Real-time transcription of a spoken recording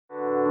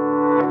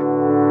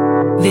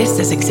This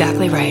is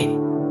exactly right.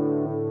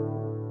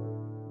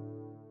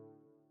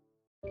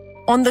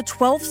 On the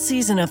 12th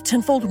season of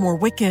Tenfold More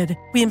Wicked,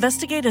 we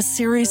investigate a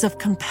series of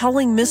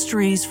compelling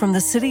mysteries from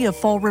the city of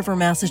Fall River,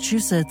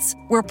 Massachusetts,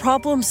 where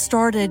problems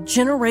started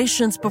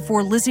generations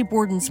before Lizzie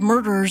Borden's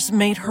murders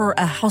made her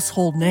a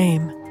household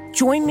name.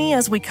 Join me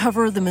as we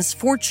cover the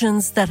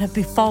misfortunes that have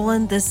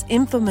befallen this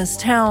infamous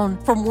town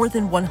for more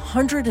than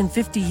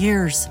 150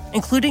 years,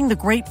 including the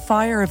Great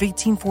Fire of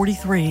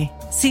 1843.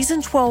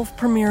 Season 12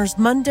 premieres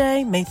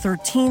Monday, May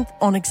 13th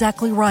on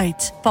Exactly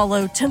Right.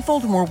 Follow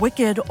Tenfold More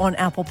Wicked on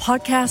Apple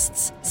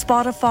Podcasts,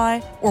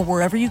 Spotify, or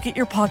wherever you get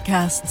your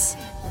podcasts.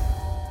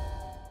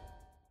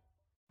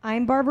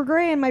 I'm Barbara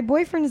Gray, and my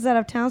boyfriend is out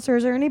of town, so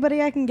is there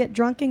anybody I can get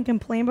drunk and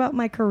complain about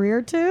my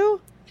career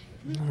to?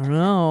 I don't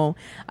know.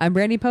 I'm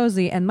Brandy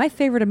Posey, and my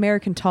favorite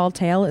American tall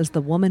tale is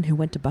the woman who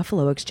went to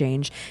Buffalo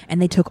Exchange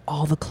and they took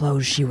all the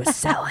clothes she was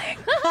selling.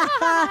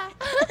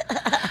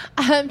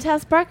 I'm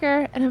Tess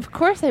Barker, and of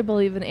course I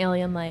believe in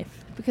alien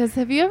life. Because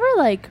have you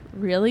ever,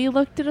 really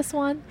looked at a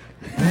swan?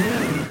 And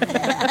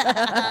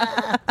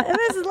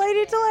this is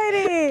Lady to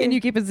Lady. Can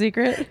you keep it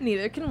secret?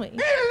 Neither can we.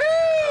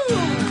 Hello!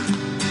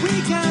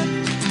 We got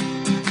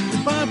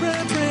Barbara,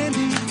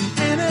 Brandy,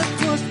 and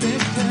of course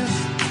Big Tess.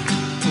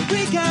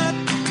 We got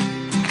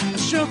a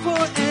show for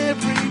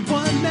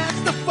everyone that's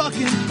the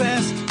fucking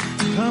best.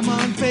 Come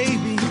on,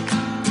 baby.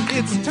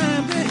 It's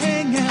time to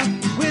hang out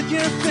with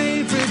your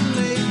favorite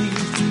ladies.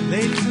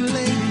 Ladies and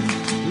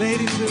ladies.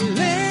 Ladies and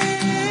ladies.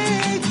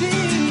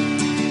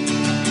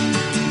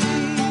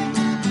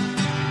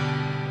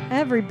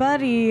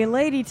 Everybody,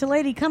 Lady to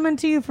Lady, coming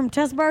to you from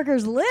Tess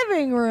Barker's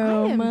living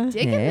room. I am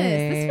digging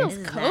this. This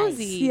feels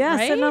cozy. Yeah,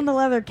 right? sitting on the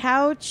leather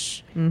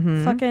couch,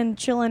 fucking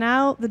chilling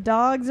out. The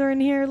dogs are in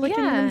here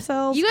licking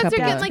themselves. You guys are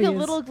Couple getting a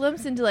little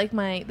glimpse into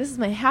this is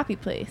my happy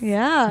place.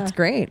 Yeah. It's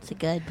great. It's a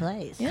good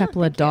place. Yeah,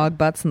 Couple of dog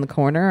butts in the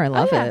corner. I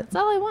love it. That's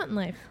all I want in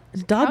life.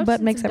 Dog Couch butt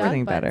and makes some dog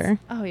everything butts. better.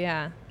 Oh,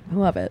 yeah. I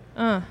love it.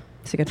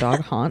 It's like a dog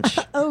haunch.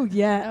 Oh,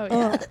 yeah. Oh,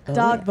 yeah.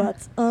 Dog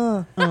butts.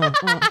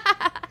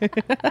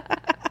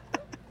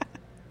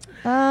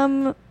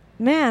 Man,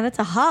 it's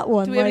a hot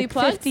one. Do we have any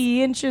plugs?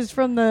 50 inches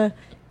from the,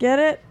 get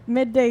it?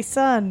 Midday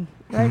sun.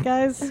 Right,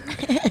 guys?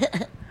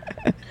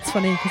 It's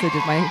funny because I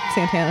did my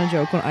Santana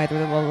joke on either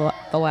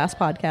the last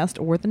podcast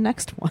or the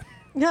next one.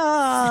 Yeah,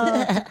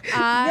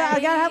 I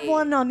gotta have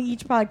one on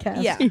each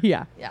podcast. Yeah.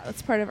 Yeah. Yeah,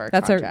 that's part of our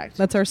That's contract.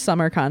 that's our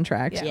summer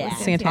contract. Yeah. Yeah.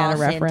 Santana All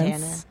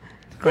reference. Santana.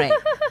 Great.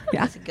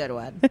 Yeah. That's a good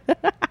one.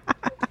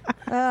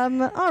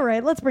 All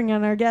right, let's bring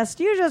in our guest.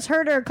 You just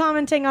heard her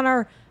commenting on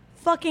our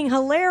fucking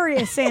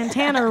hilarious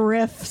Santana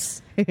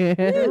riffs.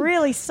 They're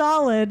really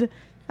solid.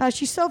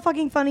 She's so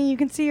fucking funny. You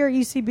can see her at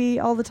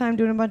UCB all the time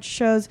doing a bunch of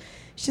shows.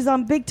 She's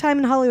on Big Time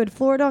in Hollywood,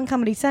 Florida on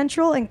Comedy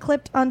Central and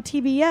clipped on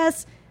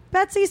TBS.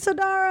 Betsy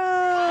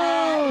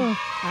Sodaro!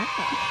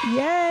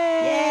 Yay!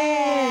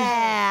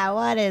 Yeah,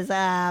 what is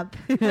up?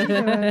 We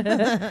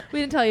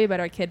didn't tell you about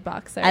our kid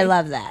box. Sorry. I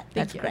love that.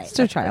 That's you. great. It's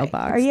a child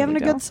box. Are you having a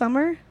There we good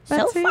summer, So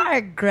Betsy?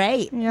 far,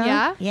 great.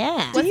 Yeah?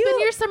 Yeah. What's been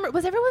your summer?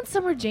 Was everyone's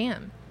summer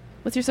jam?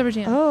 What's your summer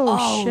jam?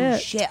 Oh,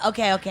 shit.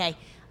 Okay.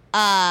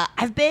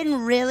 I've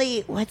been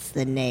really. What's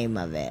the name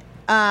of it?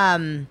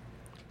 I'm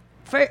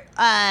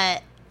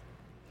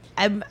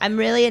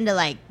really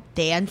into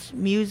dance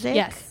music.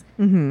 Yes.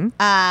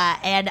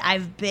 And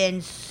I've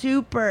been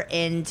super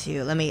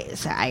into.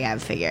 I gotta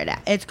figure it out.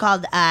 It's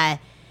called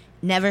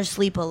 "Never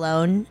Sleep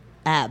Alone"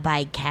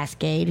 by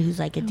Cascade, who's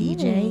like a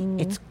DJ.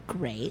 It's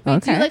great.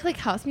 Wait, do you Okay. like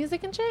house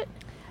music and shit?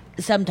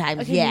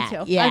 Sometimes, Okay, yeah, me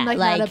too. yeah. I'm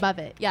not above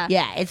it. Yeah.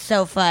 Yeah, it's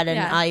so fun, and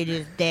Yeah. all you do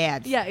is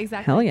dance. Yeah,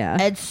 exactly. Hell yeah.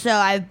 And so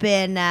I've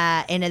been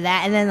into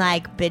that, and then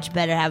bitch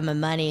better have my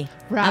money.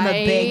 I'm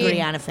a big Right.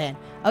 Rihanna fan.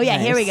 Oh yeah,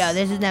 here we Nice. go.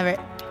 This is never.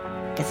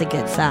 It's a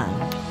good song.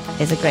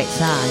 It's a great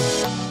song,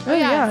 Oh,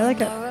 yeah, I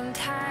like it.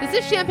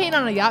 This is champagne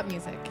on a yacht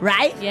music.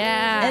 right?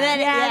 Yeah. And then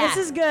Yeah, this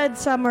is good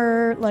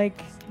summer,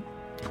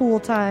 pool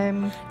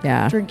time,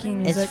 Yeah.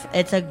 drinking music.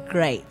 it's a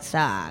great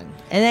song,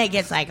 and then it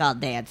gets all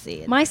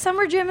dancey. My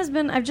summer jam has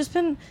been,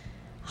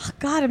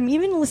 I'm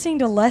even listening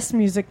to less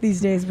music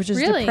these days, which is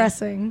Really?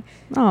 depressing.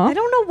 Aw. I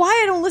don't know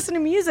why I don't listen to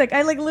music.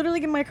 I literally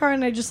get in my car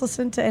and I just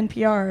listen to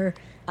NPR.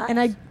 And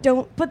I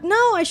don't, but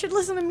no, I should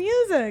listen to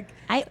music.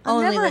 I I'm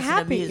only never listen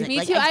happy. to music. Me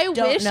Like, too. I I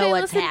don't wish know I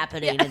what's listened-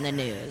 happening in the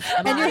news.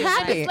 And you're It's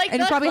happy. like and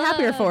you're the probably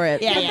happier club. for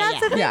it. Yeah, But that's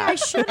the thing. Yeah. I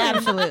should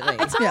Absolutely.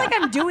 It's not like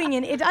I'm doing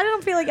it. I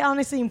don't feel like it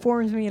honestly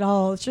informs me at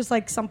all. It's just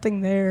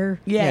something there.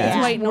 Yeah, Yeah. Just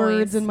White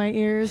words noise. in my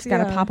ears.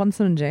 Gotta yeah. pop on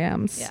some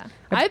jams. Yeah.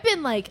 I've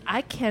been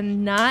I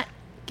cannot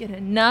get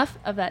enough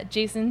of that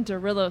Jason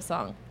Derulo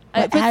song.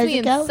 What, It puts how does me it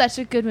in go? such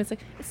a good mood.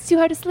 It's it's too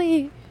hard to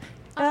sleep.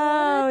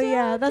 Oh,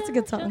 yeah. That's a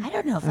good song. I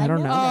don't know if I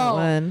don't know that Oh,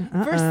 one.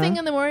 First thing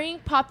in the morning,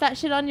 pop that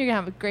shit on. You're gonna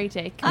have a great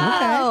day.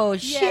 Oh Yeah.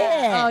 shit!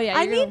 Oh yeah.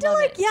 I you're need to gonna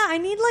love it. I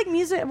need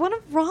music. What is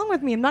wrong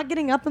with me? I'm not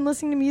getting up and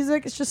listening to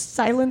music. It's just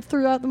silent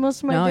throughout the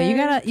most of my No, day.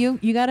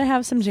 you gotta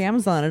have some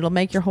jams on. It'll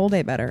make your whole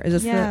day better. Is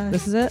this Yeah.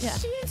 this is it? Yeah.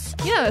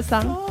 You know this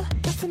song.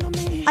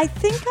 I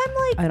think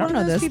I'm I don't one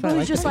know of those this, people but I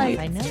who's like just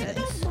the I know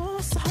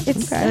this.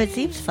 It's So it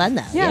seems fun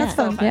though. yeah, it's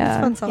fun. Yeah. It's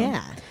a fun song.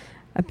 Yeah.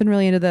 I've been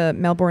really into the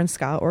Melbourne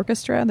Ska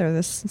Orchestra. They're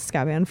this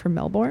ska band from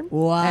Melbourne.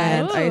 What?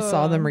 And I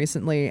saw them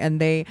recently,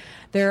 and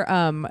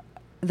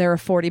they're a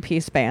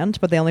 40-piece band,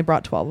 but they only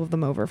brought 12 of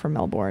them over from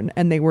Melbourne,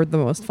 and they were the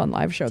most fun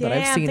live show that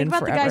I've Damn, seen think in about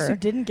forever. the guys who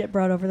didn't get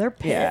brought over. They're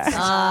pissed.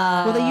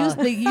 Well,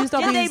 they used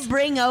all Did these. they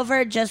bring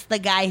over just the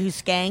guy who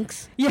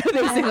skanks? Yeah,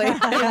 basically.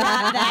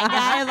 that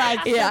guy,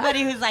 like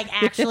somebody who's like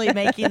actually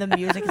making the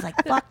music is like,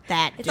 fuck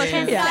that dude. like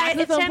him It's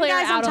saxophone 10 player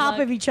guys on out of top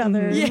luck. of each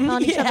other,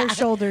 on each other's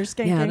shoulders,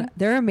 skanking. Yeah,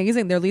 they're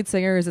amazing. Their lead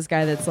singer is this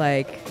guy that's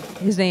like,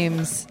 his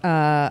name's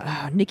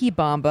Nicky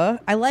Bamba.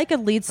 I like a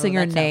lead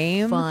singer that's a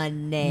name.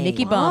 fun name.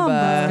 Nicky Bamba.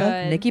 Bamba.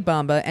 Good. Nicky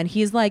Bamba. And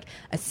he's like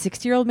a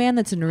 60-year-old man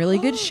that's in really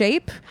good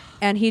shape.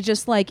 And he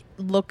just like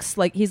looks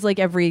like he's like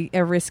every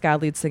ska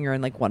lead singer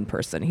in like one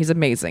person. He's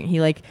amazing. He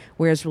like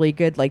wears really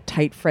good like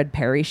tight Fred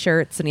Perry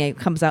shirts, and he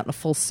comes out in a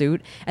full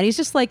suit, and he's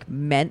just like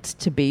meant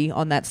to be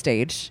on that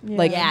stage. Yeah.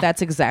 Like Yeah.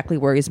 that's exactly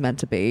where he's meant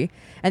to be.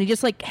 And he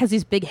just like has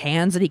these big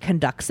hands that he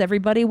conducts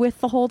everybody with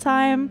the whole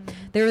time.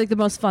 They're like the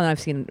most fun I've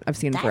seen That's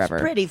forever.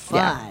 pretty fun.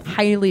 Yeah,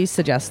 highly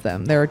suggest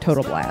them. They're a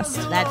total blast.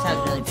 That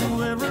sounds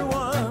really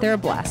fun. They're a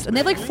blast, and they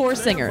have like 4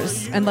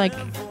 singers, and like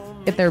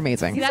they're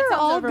amazing. See, These that are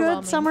sounds all good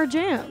overwhelming. summer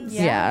jams.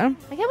 Yeah.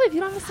 I can't believe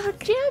you don't have a summer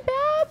jam,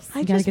 Babs.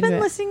 I've gotta just get into been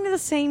it. listening to the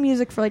same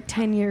music for like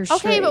 10 years Okay,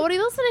 straight. but what are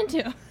you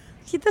listening to?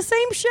 The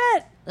same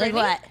shit. Like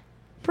what?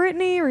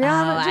 Britney,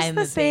 Rihanna, Oh, just I'm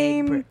the a big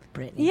same.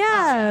 Britney.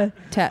 Yeah.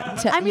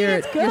 I mean, you're,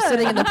 it's good. you're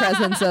sitting in the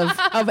presence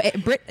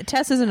of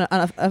Tess is an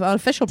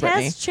unofficial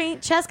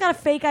Britney Tess got a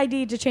fake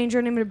ID to change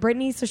her name to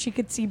Britney so she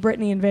could see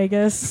Britney in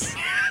Vegas.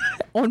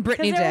 on Because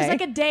Britney there was Day.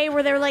 like a day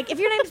where they were like, if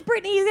your name's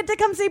Britney, you get to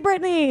come see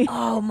Britney.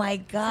 Oh my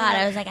god!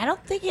 I was like, I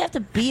don't think you have to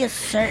be a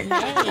certain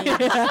age.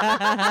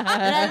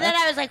 And then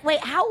I was like, wait,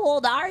 how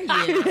old are you?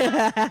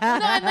 No,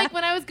 and like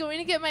when I was going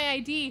to get my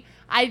ID,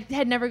 I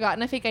had never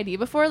gotten a fake ID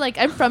before. Like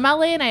I'm from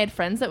LA and I had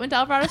friends that went to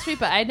Alvarado Street,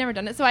 but I had never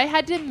done it. So I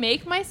had to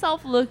make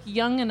myself look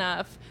young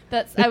enough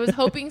that I was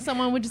hoping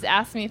someone would just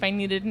ask me if I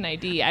needed an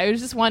ID. I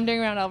was just wandering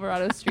around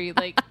Alvarado Street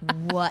like,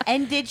 What?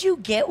 And did you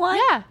get one?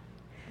 yeah.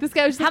 This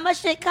guy was just How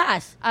much did it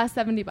cost?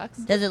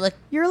 $70. Does it look?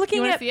 You're looking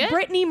You wanna at see it?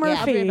 Brittany Yeah,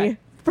 I'll bring it Murphy.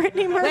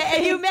 Brittany Murphy. Wait,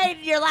 and you made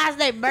your last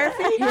name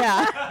Murphy?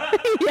 yeah.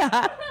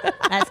 yeah.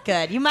 That's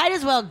good. You might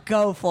as well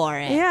go for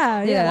it.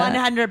 yeah, yeah.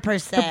 Yeah.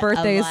 100%. Her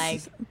birthday's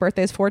Like,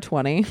 birthday's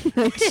 420.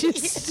 Like, she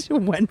just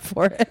went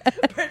for it.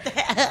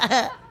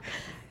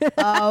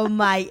 oh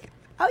my.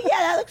 Oh yeah,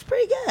 that looks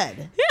pretty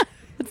good.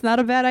 It's not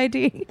a bad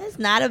ID. That's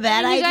not a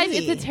bad You idea.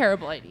 guys, it's a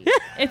terrible ID.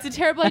 It's a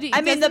terrible ID. I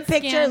It mean, the doesn't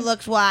picture scan.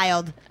 looks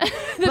wild. The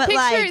but, picture,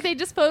 like- they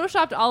just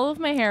photoshopped all of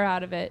my hair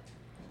out of it.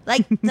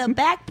 Like the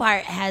back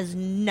part has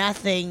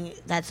nothing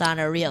that's on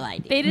a real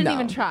ID. They didn't No.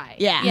 even try.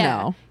 Yeah.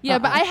 No. Yeah,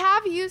 but I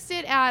have used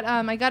it at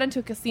I got into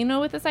a casino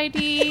with this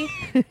ID.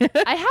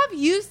 I have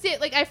used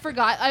it like I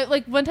forgot.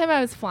 Like one time I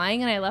was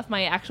flying and I left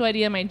my actual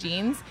ID in my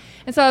jeans.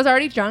 And so I was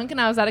already drunk and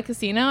I was at a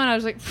casino and I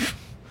was like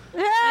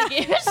I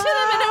gave it to them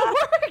and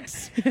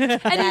it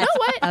worked. And you know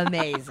what?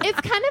 Amazing. It's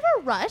kind of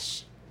a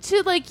rush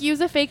to like use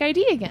a fake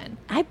ID again.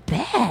 I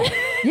bet.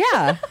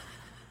 Yeah.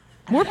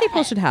 More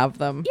people should have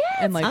them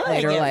Yes. in like I'm gonna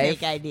later get a life.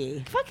 fake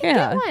ID. Fucking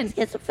Yeah. get one.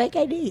 Get some fake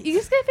IDs. You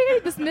just gotta figure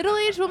out this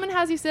middle-aged woman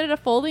has you sit at a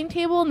folding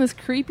table in this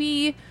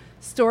creepy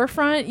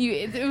storefront.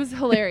 It was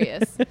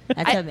hilarious.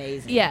 That's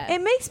amazing. Yeah.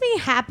 It makes me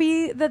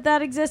happy that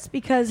that exists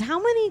because how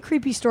many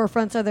creepy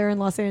storefronts are there in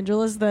Los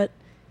Angeles that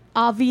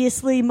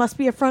obviously must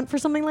be a front for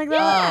something like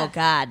that? Oh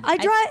God. I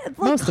drive like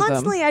Most of them.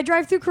 constantly. I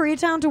drive through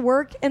Koreatown to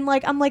work, and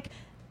like I'm like,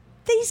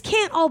 these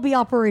can't all be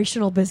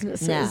operational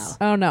businesses. No.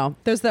 Oh no.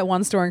 There's that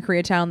one store in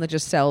Koreatown that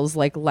just sells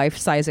like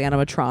life-size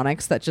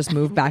animatronics that just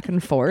move back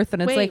and forth,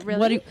 and it's Wait, like really?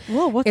 what do you,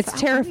 Whoa, what's it's that? I need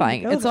to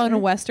terrifying. go It's on there.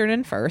 a Western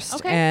and First,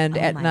 Okay. and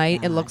Oh at my night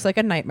it God. looks like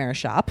a nightmare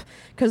shop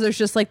because there's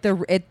just like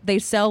they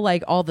sell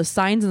like all the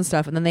signs and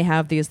stuff, and then they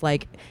have these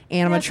like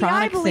Yeah, animatronic see,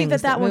 I believe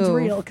things that one's move.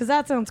 real because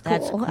that sounds cool.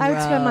 That's I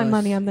would spend my gross.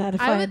 money on that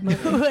if I, I had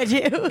would- money. Would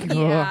you?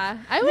 Yeah.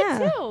 I would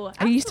Yeah. too.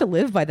 I used to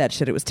live by that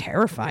shit. It was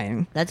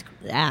terrifying. That's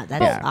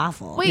Yeah.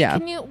 awful. Wait, Yeah.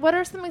 what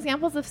are some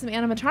examples of some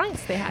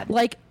animatronics they had?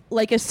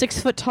 Like a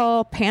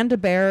 6-foot-tall panda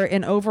bear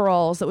in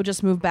overalls that would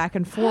just move back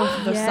and forth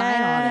with a sign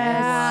on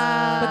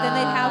it. But then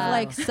they'd have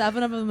like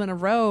 7 of them in a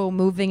row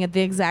moving at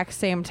the exact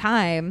same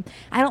time.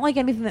 I don't like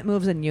anything that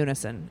moves in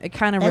unison. It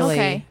kind of That's- really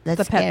Okay. it's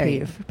That's a pet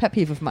scary.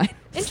 peeve of mine.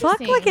 Fuck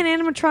like an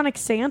animatronic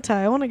Santa.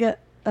 I want to get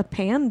a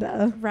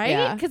panda. right?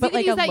 Yeah, Because but you can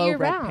like use a that low year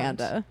red round.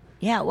 panda.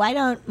 Yeah. Why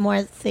don't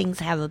more things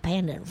have a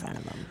panda in front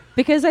of them?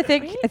 Because I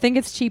think Right?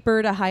 it's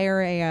cheaper to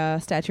hire a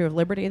Statue of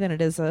Liberty than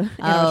it is a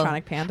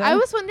animatronic panda. I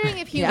was wondering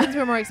if humans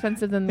were more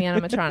expensive than the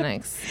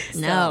animatronics.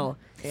 No.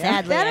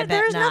 Sadly, I bet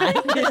There's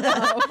not.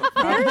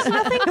 There's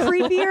nothing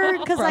creepier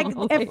because like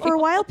Probably. for a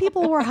while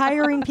people were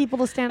hiring people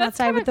to stand That's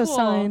outside with kinda those cool.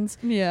 signs.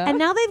 Yeah. And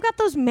now they've got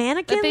those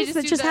mannequins just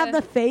that do just have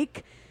the- the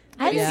fake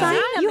I've Yeah.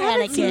 seen a You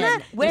haven't seen mannequin.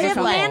 that? Where's They have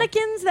it?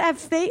 mannequins that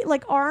have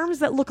like arms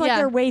that look like Yeah.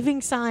 they're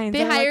waving signs. They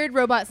They're like, hired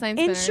robot sign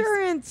spinners.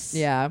 insurance.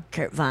 Yeah.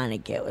 Kurt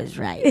Vonnegut was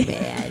right,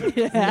 man.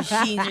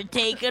 Machines are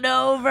taking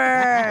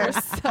over.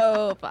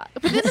 So fun.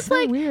 But then it's So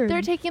like weird.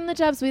 they're taking the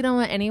jobs we don't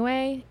want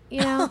anyway.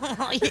 You know.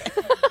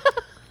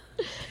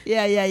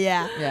 Yeah, yeah,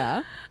 yeah.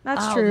 Yeah.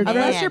 That's Oh, true. man.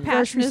 Unless your Grocery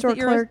passion is store that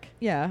you're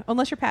clerk.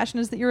 unless your passion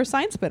is that you're a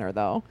sign spinner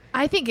though.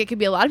 I think it could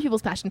be a lot of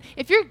people's passion.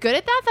 If you're good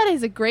at that, that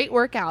is a great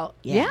workout.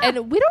 Yeah. And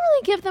we don't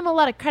really give them a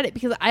lot of credit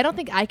because I don't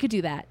think I could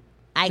do that.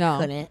 I No.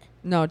 couldn't.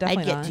 No, I'd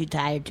definitely get not. too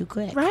tired too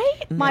quick.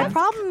 Right? My Yeah.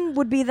 problem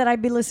would be that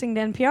I'd be listening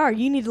to NPR.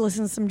 You need to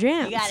listen to some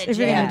jams. You gotta if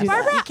you're jam. gonna do that.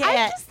 Barbara, You I'm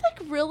can't- just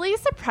like really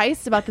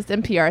surprised about this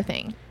NPR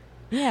thing.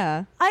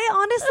 Yeah. I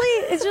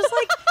honestly, it's just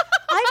like,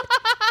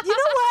 you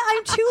know what?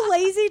 I'm too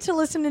lazy to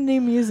listen to new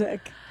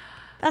music.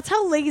 That's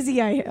how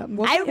lazy I am.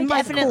 I in my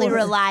definitely core.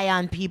 rely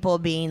on people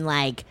being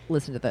like,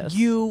 Listen to this.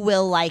 you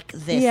will like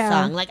this Yeah.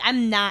 song. Like,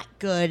 I'm not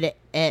good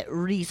at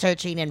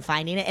researching and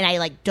finding it, and I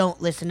like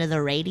don't listen to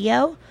the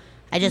radio.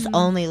 I just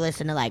only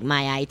listen to like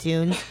my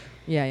iTunes,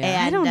 Yeah, yeah.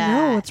 and I don't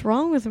know what's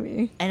wrong with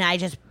me. and I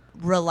just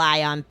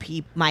rely on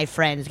my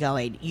friends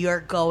going,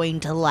 "You're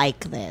going to like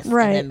this,"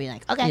 Right. and then be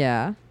like, "Okay,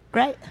 Yeah.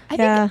 great." I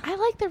Yeah. think I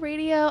like the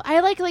radio. I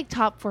like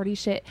top 40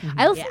 shit.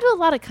 I listen Yeah. to a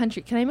lot of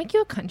country. Can I make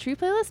you a country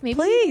playlist? Maybe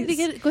we need to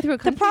Please. go through a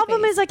The country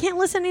problem phase. is I can't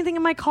listen to anything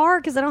in my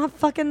car because I don't have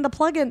fucking the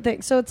plug-in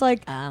thing. So it's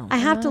like Oh. I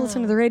have to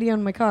listen to the radio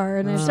in my car.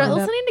 And I just Start end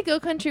up- listening to Go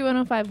Country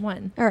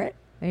 105.1. All right,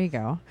 There you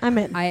go. I'm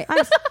in.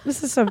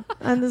 This is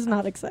this is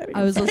not exciting.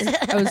 I was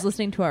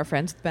listening to our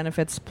Friends with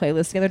Benefits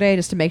playlist the other day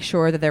just to make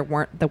sure that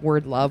the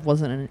word love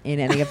wasn't in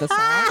any of the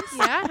songs.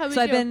 Yeah, how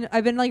So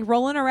I've been like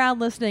rolling around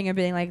listening and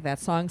being like, that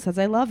song says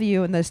I love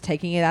you, and just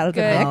taking it out of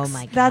Good. the mix. Oh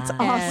my god, That's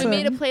We awesome.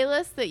 made a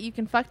playlist that you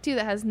can fuck to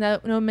that has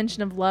no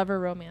mention of love or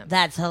romance.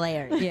 That's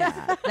hilarious. Yeah,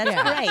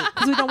 That's great.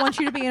 because we don't want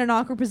you to be in an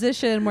awkward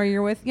position where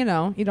you're with, you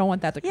don't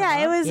want that to come Yeah,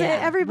 it up. was Yeah.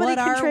 everybody What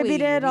are we?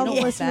 contributed. We All don't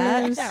the want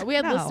that. listeners. Yeah, we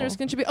had No. listeners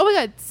contribute. Oh my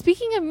god!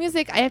 Speaking of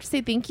music, I have to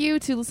say thank you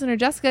to listener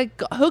Jessica.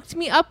 Hooked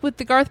me up with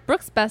the Garth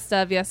Brooks best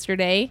of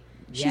yesterday.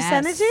 She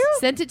sent it to you?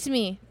 Sent it to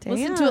me.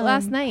 Listened to it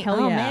last Damn. night. Hell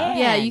Oh, yeah. man.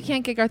 Yeah, you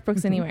can't get Garth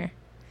Brooks anywhere.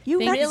 You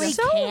Thank you. really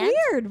so can't.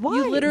 weird. Why?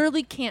 You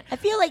literally can't. I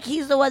feel like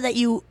he's the one that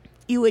you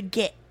would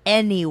get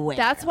anywhere.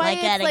 That's why like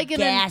it's at a like in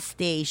a- gas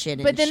station.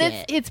 And But then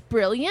shit. it's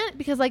brilliant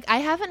because like I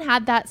haven't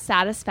had that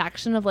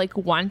satisfaction of like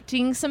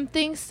wanting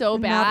something so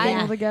And not bad being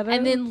able to get it.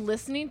 and then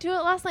listening to it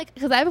last night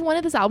because I've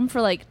wanted this album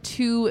for like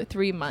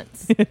 2-3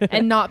 months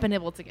and not been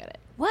able to get it.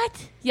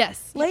 what?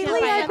 Yes. Lately,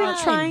 Yeah, I've been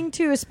fine. trying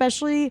to,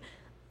 especially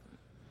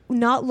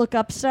not look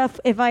up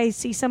stuff if I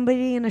see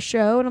somebody in a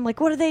show and I'm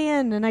like, what are they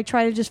in? And I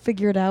try to just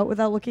figure it out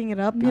without looking it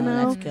up, you Oh,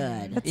 know? that's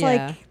good. It's Yeah,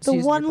 like just the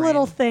using one your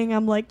little brain. thing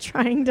I'm like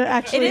trying to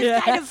actually It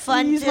is kind of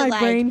fun use to my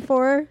like brain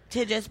for.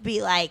 to just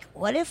be like,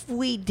 what if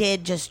we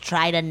did just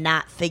try to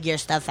not figure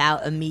stuff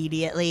out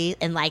immediately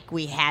and like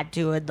we had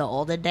to in the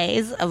olden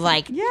days of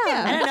like, Yeah.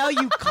 I don't know,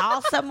 you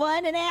call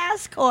someone and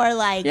ask, or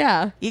like,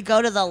 Yeah. you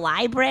go to the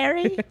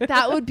library.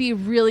 That would be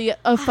really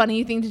a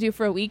funny thing to do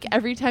for a week.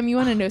 Every time you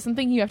want to know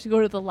something, you have to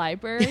go to the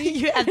library.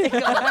 You have to go.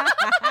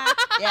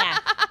 Yeah,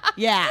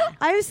 yeah.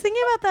 I was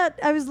thinking about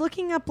that. I was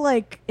looking up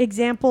like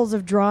examples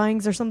of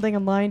drawings or something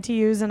online to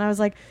use, and I was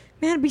like,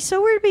 man, it'd be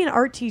so weird to be an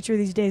art teacher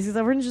these days because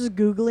everyone's just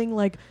Googling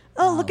like,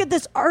 oh, look at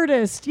this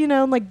artist, you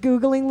know, and like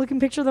Googling,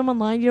 looking picture them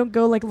online. You don't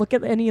go like look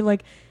at any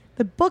like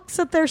the books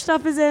that their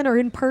stuff is in or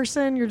in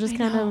person. You're just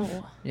kind of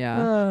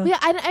Yeah. Yeah,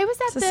 I was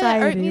at the art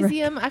Society, right?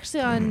 museum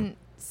actually on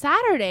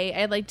Saturday.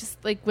 I like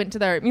just like went to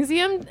the art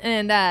museum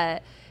and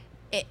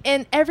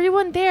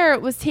everyone there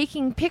was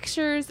taking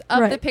pictures of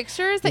Right. the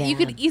pictures that you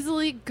Yeah. could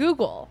easily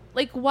Google.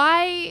 Like,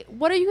 why?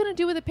 What are you going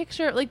to do with a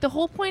picture? Like, the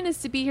whole point is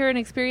to be here and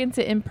experience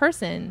it in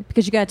person.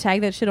 Because you got to tag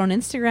that shit on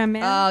Instagram,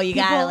 man. Oh, you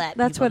gotta People- let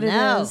that's people what it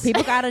know. is.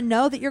 People got to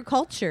know that you're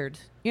cultured.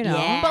 You know.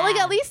 Yeah. But like,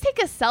 at least take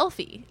a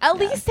selfie. At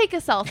least take a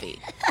selfie.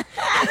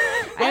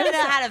 I don't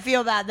know how to feel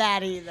about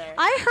that either.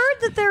 I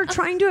heard that they're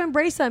trying to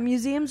embrace that.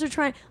 Museums are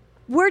trying.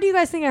 Where do you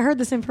guys think I heard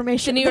this The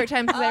information? New York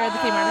Times, because I read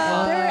the same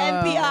article. They're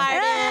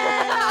NPR.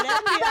 dude.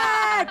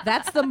 NPR.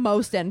 That's the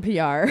most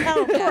NPR.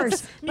 Oh, of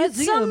course. But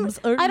Museums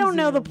some, are I don't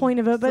know the museums. point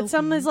of it, but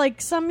some is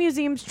like some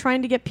museums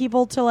trying to get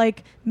people to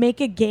like make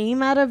a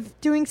game out of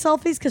doing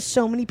selfies because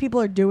so many people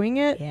are doing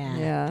it. Yeah.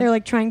 Yeah. They're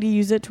like trying to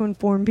use it to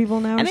inform people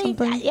now or I mean,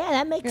 something. yeah,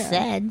 that makes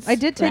sense. I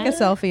did take a right?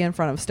 selfie in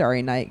front of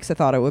Starry Night because I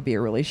thought it would be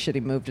a really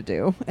shitty move to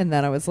do, and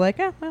then I was like,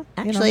 well,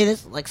 Actually,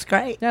 this looks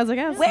great. I was like,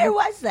 oh, Where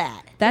was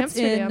that? that's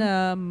in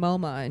Amsterdam.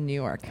 MoMA in New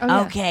York. Oh,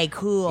 yeah. Okay,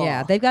 cool.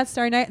 Yeah, they've got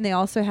Starry Night, and they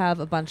also have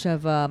a bunch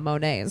of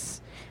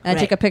Monets. And I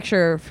Right. took a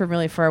picture from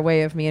really far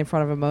away of me in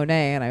front of a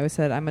Monet, and I always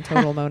said, I'm a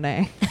total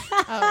Monet.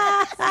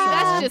 Oh, see,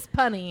 that's just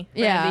punny.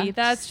 Yeah. Randy.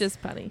 That's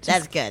just punny.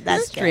 That's good.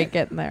 That's Straight good.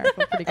 getting there. I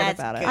feel pretty good That's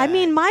about it. good. I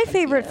mean, my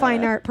favorite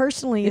fine art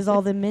personally is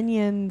all the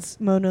Minions,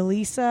 Mona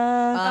Lisa,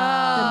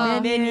 Oh,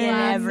 the Minion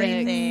Minions,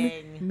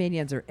 everything.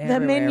 Minions are the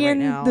everywhere Minion,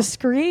 right now. the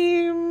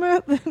Scream. I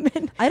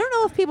don't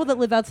know if people that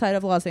live outside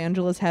of Los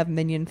Angeles have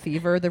Minion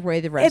fever the way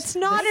the rest It's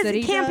not the as city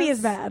it can't be does.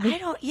 as bad. I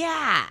don't.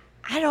 Yeah.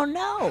 I don't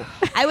know.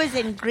 I was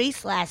in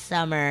Greece last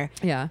summer.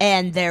 Yeah.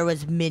 And there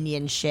was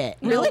minion shit.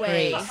 No in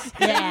way. Greece.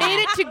 It Yeah.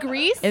 made it to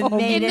Greece It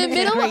made in it the to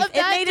middle Greece. of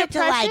that It made it to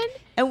depression.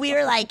 and we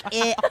were like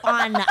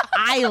on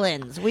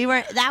islands. We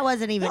weren't. That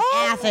wasn't even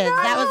Athens.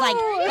 That was like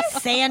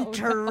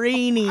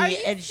Santorini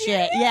and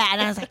shit. Yeah,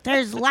 and I was like,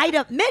 "There's light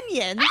up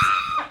minions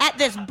at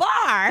this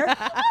bar.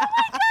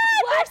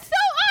 That's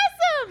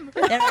so awesome.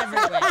 They're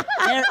everywhere.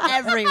 They're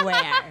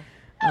everywhere."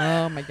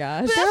 Oh my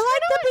gosh. They're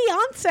like the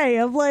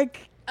Beyonce of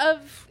like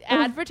Of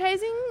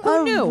advertising.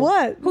 of knew?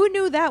 what? Who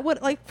knew that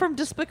would like from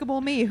Despicable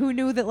Me? Who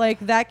knew that like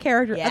that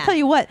character? Yeah. I'll tell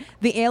you what,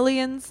 the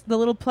aliens, the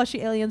little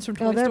plushy aliens from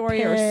Toy they're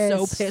Story are so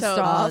pissed. pissed So-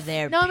 Oh, off.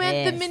 they're No,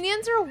 man, the pissed.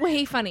 Minions are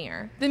way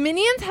funnier. The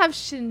Minions have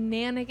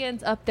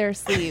shenanigans up their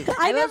sleeve.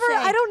 I will say-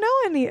 I don't know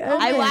any.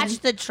 I okay.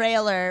 watched the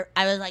trailer.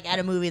 I was like at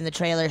a movie and the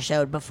trailer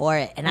showed before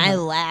it, and I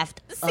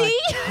laughed See?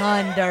 a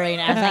ton during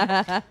it. I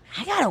was like,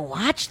 I gotta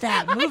watch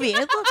that movie.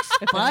 It looks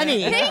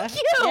funny. Thank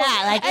you.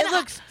 Yeah, like And it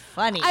looks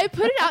funny. I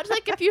put it out to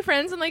like a few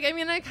friends, and like, I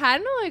mean, I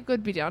kind of like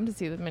would be down to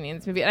see the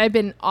Minions movie, and I've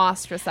been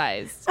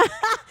ostracized.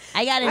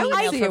 I got an I would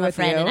email see from it a with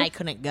friend, you. and I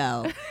couldn't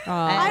go.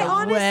 I had a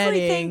honestly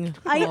wedding. think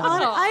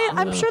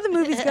I'm sure the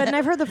movie's good, and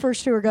I've heard the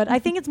first two are good. I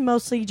think it's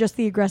mostly just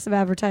the aggressive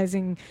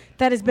advertising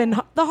that has been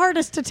the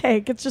hardest to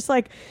take. It's just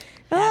like,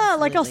 like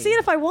I'll Absolutely. see it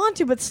if I want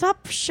to, but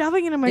stop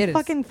shoving it in my It is-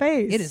 fucking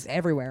face. It is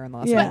everywhere in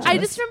Los Yeah. Angeles. I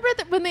just remember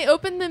that when they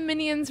opened the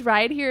Minions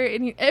ride here,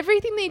 and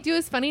everything they do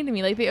is funny to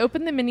me. Like they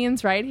opened the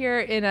Minions ride here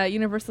in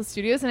Universal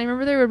Studios, and I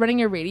remember they were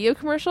running a radio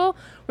commercial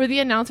where the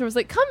announcer was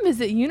like, "Come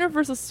visit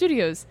Universal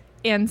Studios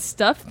and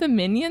stuff the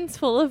Minions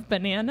full of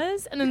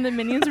bananas," and then the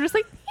Minions were just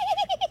like.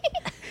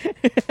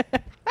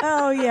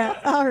 Oh yeah.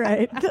 All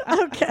right.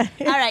 Okay.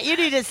 All right, you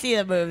need to see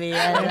the movie.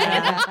 Have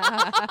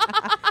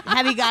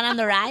you gone on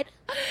the ride?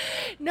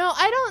 No,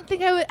 I don't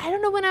think I would. I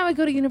don't know when I would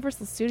go to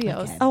Universal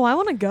Studios. Okay. Oh, I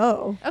want to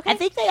go. Okay. I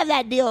think they have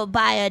that deal: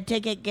 buy a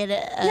ticket, get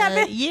a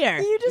but year.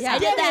 you just I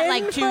get did that in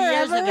like 2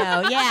 years forever.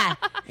 ago. Yeah,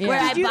 where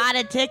I Did you- bought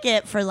a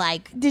ticket for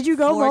like. Did you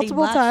go 40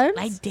 multiple bucks. times?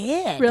 I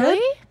did.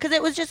 Really? Because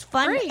it was just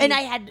fun, Free. and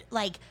I had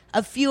like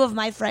a few of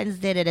my friends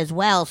did it as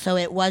well. So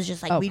it was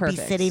just like Oh, we'd perfect.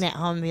 be sitting at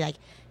home and be like,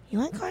 "You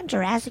want to go on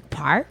Jurassic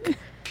Park?"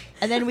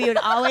 And then we would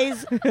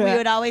always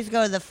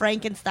go to the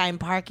Frankenstein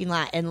parking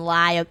lot and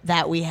lie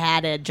that we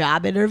had a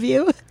job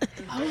interview.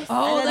 Oh, And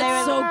then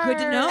that's they so would- good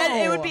to know. And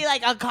it would be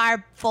like a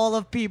car full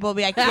of people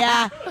be like,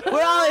 "Yeah,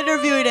 we're all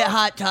interviewing at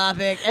Hot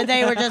Topic," and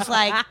they were just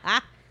like,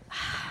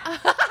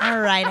 "All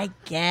right, I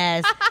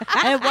guess."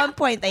 And at one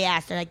point they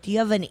asked her like, "Do you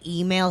have an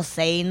email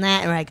saying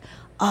that?" And we're like,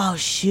 "Oh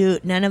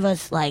shoot, none of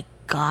us like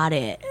got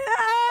it."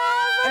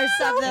 Or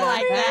something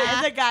like that.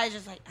 And the guy's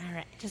just like, "All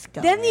right, just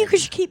go." Then you in." could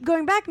keep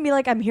going back and be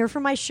like, I'm here for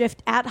my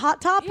shift at Hot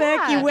Topic.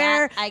 Yeah. You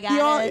wear, I got you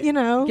all, it. you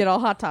know, Get all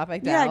Hot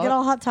Topic yeah, out. get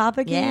all Hot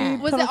Topic. Yeah.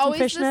 Was it always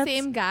the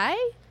same guy?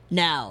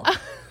 No. Was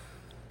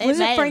may it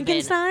have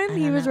Frankenstein? been. I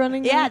He don't was know.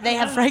 running. Yeah, they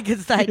have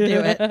Frankenstein do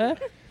it.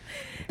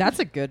 That's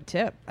a good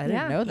tip. I didn't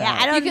Yeah. know that.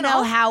 Yeah, I don't You can know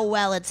also- how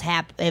well it's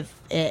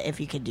if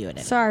you could do it.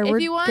 Sorry, If we're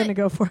you want- gonna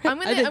go for it. I'm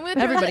gonna throw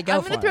everybody go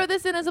I'm gonna for throw it.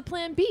 this in as a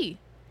plan B.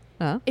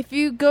 Huh? If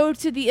you go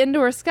to the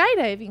indoor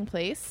skydiving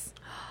place,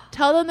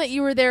 tell them that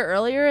you were there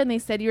earlier and they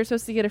said you were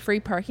supposed to get a free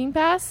parking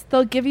pass.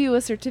 They'll give you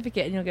a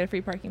certificate and you'll get a free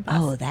parking pass.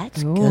 Oh,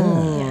 that's Ooh.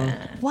 good.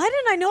 Why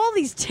didn't I know all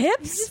these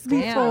tips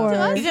Yeah.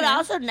 before? You could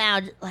also now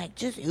like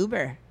just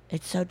Uber.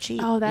 It's so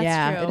cheap. Oh, that's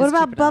Yeah, true. it What is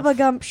about cheap enough. Bubba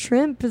Gump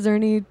Shrimp? Is there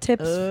any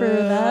tips for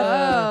that?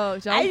 Oh,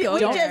 don't I- go we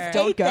there. just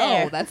Don't ate go.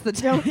 there. That's the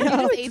Don't tip.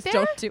 go. Ate there?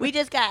 Don't do We it.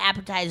 just got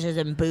appetizers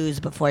and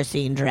booze before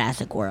seeing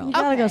Jurassic World. You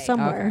gotta go Okay.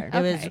 somewhere.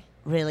 Okay. It was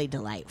really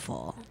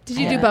delightful. Did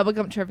you do Yeah.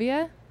 bubblegum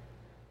trivia?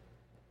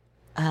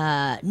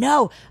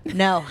 No.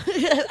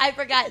 I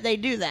forgot they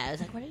do that. I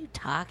was like, what are you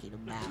talking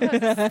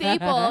about?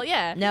 Staple,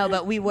 yeah. No,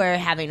 but we were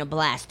having a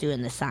blast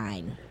doing the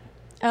sign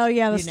Oh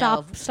yeah, the You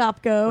stop, know,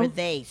 stop, where go.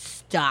 they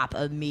stop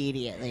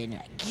immediately. And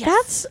you're like,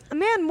 yes. That's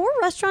man. More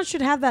restaurants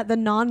should have that. The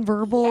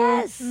nonverbal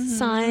Yes.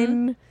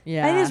 sign.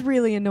 Yeah. It is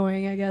really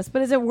annoying, I guess.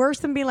 But is it worse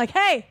than being like,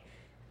 "Hey,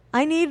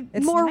 I need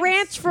It's more nice.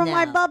 ranch from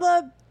my No.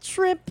 Bubba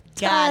Shrimp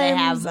Gotta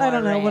times." have I don't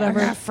more know, ranch.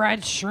 whatever.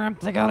 fried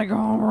shrimp. They gotta go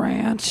on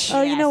ranch.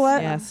 Oh, you know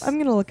what? Yes. I'm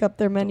gonna look up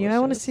their menu. I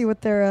want to Delicious. see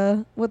what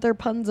their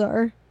puns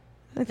are.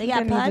 I They think I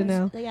got need to puns.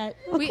 know. They got.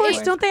 Of We course,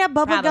 ate- don't they have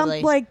Bubba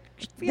Probably. Gump? Like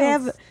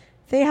Feels-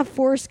 they have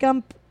Forrest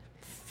Gump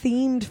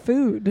themed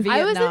food.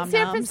 I was in Vietnam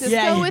San noms. Francisco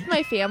Yeah. with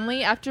my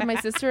family after my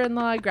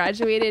sister-in-law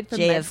graduated from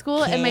med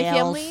school, and my JFK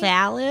family.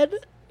 salad.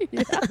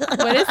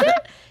 What is it?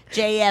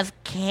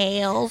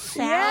 JFK salad.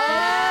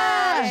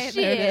 Yeah. Oh,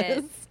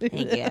 shit.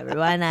 Thank you,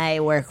 everyone.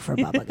 I work for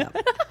Bubblegum.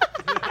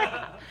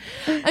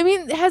 I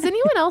mean, has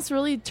anyone else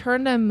really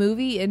turned a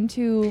movie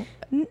into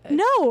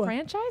No,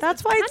 franchise?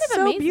 that's why kind it's of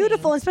so amazing.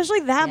 beautiful, especially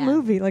that Yeah.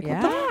 movie. Like,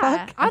 what the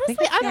Yeah. fuck?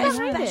 Honestly, I'm Yeah,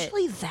 behind it.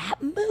 especially that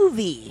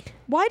movie.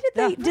 Why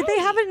did they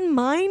have it in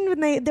mind when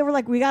they were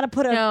like, we got to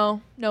put a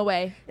No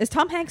way. Is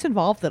Tom Hanks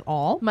involved at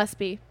all? Must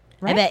be.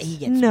 I bet he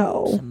gets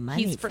some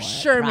money He's for it,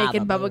 sure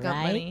making probably, bubblegum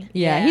right? money.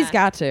 Yeah, he's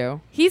got to.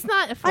 He's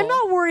not a fool. I'm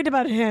not worried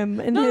about him.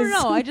 And No, his,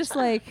 I just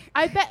like.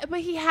 I bet, but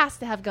he has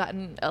to have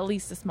gotten at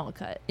least a small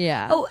cut.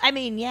 Yeah. Oh, I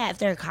mean, yeah, if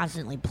they're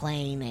constantly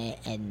playing it,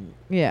 and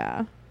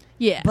Yeah.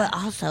 Yeah. but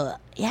also,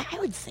 yeah, I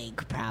would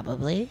think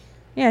probably.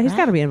 Yeah, he's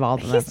got to be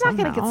involved in he's that not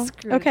going to somehow. get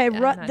screwed. Okay, Yeah,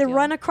 I'm not the dealing.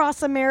 Run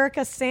Across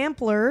America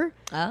sampler.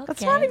 Okay.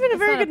 That's not even a That's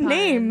very not a good pun.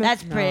 name.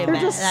 That's pretty They're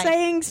bad. just Like,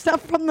 saying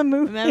stuff from the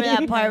movie. remember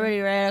that part where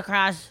he ran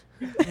across?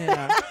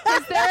 Yeah.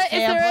 Is there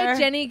Sampler? a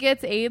Jenny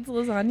Gets AIDS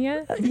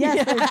lasagna?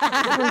 Yes,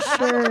 there for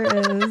sure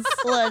is.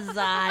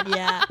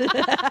 Lasagna.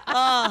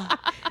 Oh,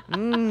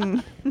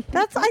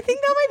 That's. I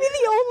think that might be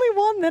the only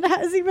one that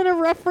has even a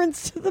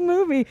reference to the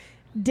movie.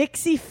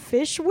 Dixie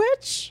Fish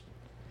Witch.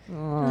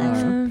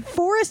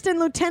 Forrest and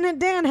Lieutenant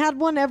Dan had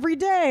one every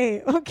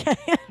day. Okay.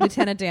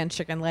 Lieutenant Dan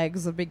chicken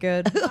legs would be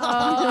good.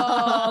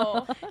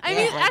 Oh. I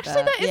mean,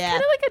 actually, that is Yeah.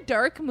 kind of like a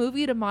dark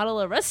movie to model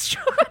a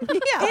restaurant.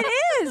 It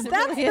is.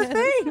 That's the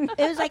thing.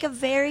 it was like a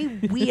very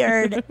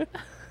weird.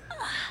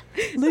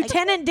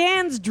 Lieutenant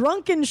Dan's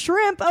drunken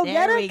shrimp. Oh, There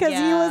get it? we Because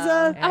he was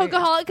a. go.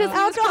 Alcoholic, because he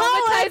was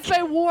Alcoholic. traumatized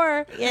by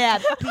war. Yeah,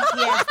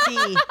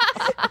 PTSD.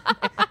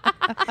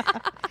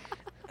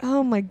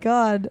 Oh my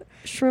God.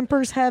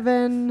 Shrimper's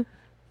Heaven.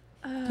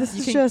 This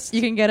is just.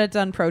 You can get it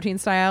done protein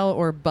style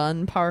or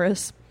bun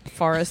forest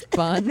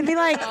bun. It'd be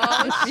like.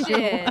 Oh,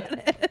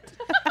 shit.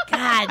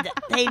 God,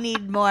 they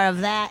need more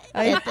of that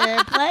at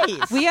their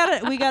place.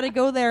 We gotta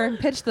go there and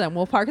pitch them.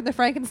 We'll park in the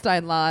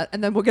Frankenstein lot,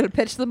 and then we're gonna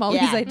pitch them all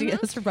Yeah. these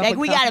ideas for Like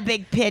we Bubblegum. got a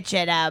big pitch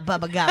at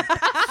Bubba Gump,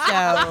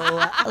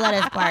 so let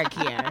us park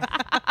here.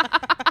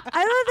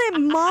 I love that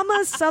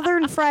Mama's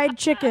Southern Fried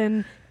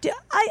Chicken.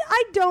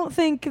 I don't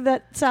think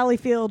that Sally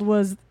Field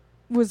was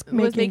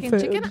making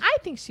food. chicken? I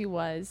think she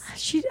was.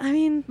 I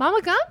mean,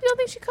 Mama Gump? You don't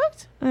think she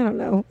cooked? I don't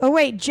know. Oh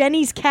wait,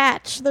 Jenny's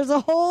Catch. There's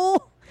a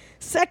whole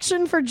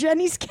section for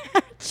Jenny's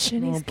Catch.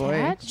 Jenny's boy.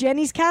 Catch?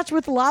 Jenny's Catch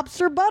with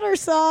lobster butter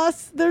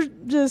sauce. There's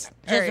just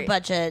Just a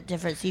bunch of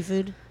different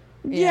seafood.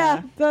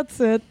 yeah, that's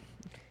it.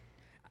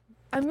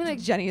 I'm going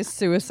to... Jenny is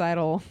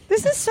suicidal.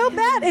 This is so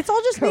bad. It's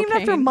all just named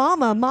after Cocaine.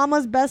 Mama.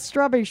 Mama's best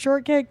strawberry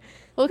shortcake.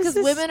 Well, This because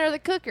is- women are the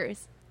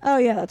cookers. Oh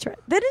yeah, that's right.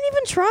 They didn't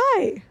even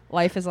try.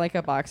 Life is like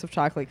a box of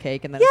chocolate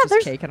cake, and then Yeah, it's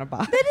just there's- cake in a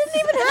box. They didn't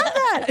even have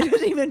that. They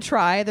didn't even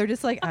try. They're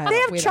just like They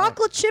have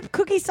chocolate chip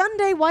cookie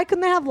sundae. Why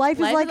couldn't they have life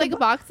is Life like, is like a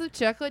box of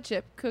chocolate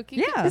chip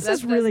cookies. Yeah. This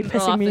is really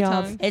pissing me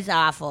off. It's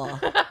awful.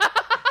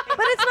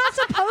 But it's not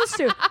supposed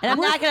to. And I'm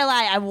not gonna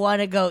lie, I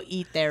want to go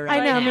eat there. I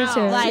Right know, now. me too.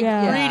 Like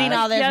yeah. reading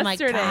all this, I'm like,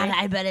 Yesterday. God,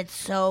 I bet it's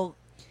so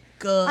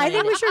good. I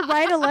think we should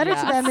write a letter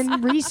to them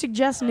and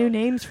re-suggest new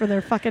names for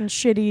their fucking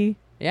shitty.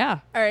 Yeah.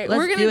 All right, Let's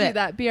we're going do to do it.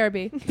 that.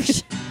 BRB.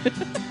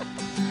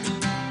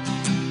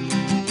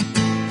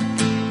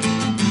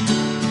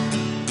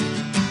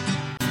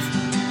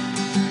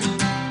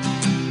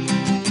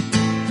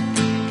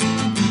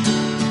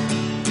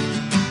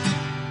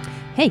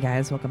 Hey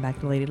guys, welcome back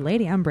to Lady to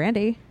Lady. I'm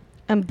Brandy,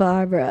 I'm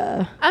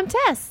Barbara. I'm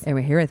Tess. and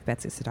we're here with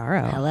Betsy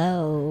Sodaro.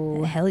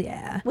 Hello. Hell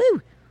yeah.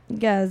 Woo. You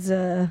guys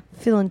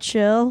feeling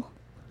chill?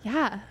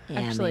 Yeah, Yeah,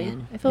 actually.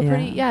 man. I feel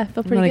pretty, I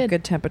feel I'm pretty at a good.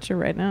 good temperature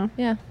right now.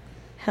 Yeah.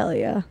 Hell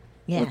yeah.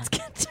 Yeah. Let's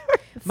get to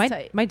it. It's My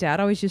tight. my dad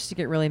always used to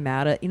get really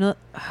mad at,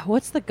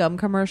 what's the gum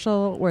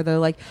commercial where they're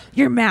like,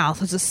 your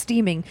mouth is a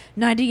steaming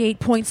 98.6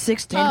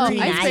 Oh,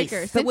 Dentine Icebreaker.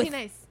 Ice. But with- Dentine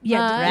Ice. yeah,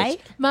 much,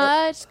 right?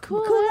 Much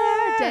cooler.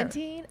 Cooler.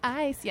 Dentine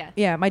Ice. Yeah.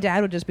 Yeah, my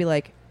dad would just be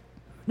like,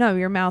 no,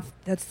 your mouth,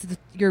 that's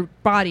your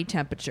body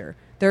temperature.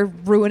 They're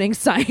ruining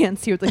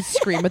science. He would like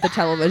scream at the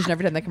television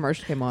every time the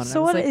commercial came on. and I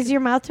So was what like, is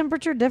your mouth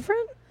temperature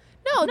different?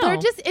 No, they're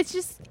No. it's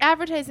just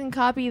advertising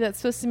copy that's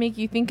supposed to make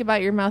you think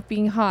about your mouth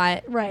being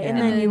hot. Right, Yeah. and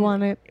then you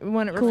want it.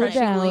 Want it Cool it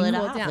refreshing. down. Cool it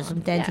cool off down. with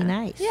some Dentine yeah.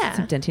 Ice. Yeah.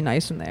 some Dentine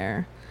Ice in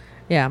there.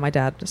 Yeah, my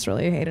dad just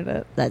really hated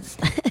it. That's.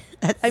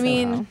 That's I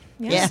mean,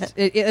 yeah.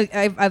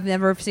 I've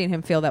never seen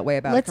him feel that way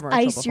about Let's a commercial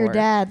ice your before.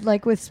 dad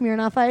like with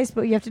Smirnoff Ice,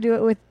 but you have to do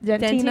it with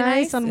Dentine Dentine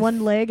Ice Ice? on one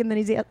leg, and then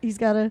he's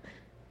got to.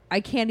 I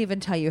can't even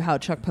tell you how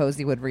Chuck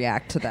Posey would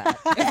react to that.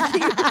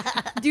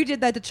 If you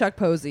did that to Chuck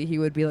Posey, he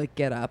would be like,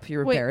 "Get up!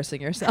 You're Wait.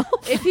 embarrassing yourself."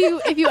 if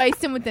you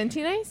iced him with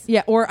Dentine Ice,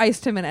 Yeah, or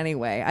iced him in any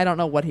way. I don't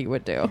know what he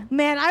would do.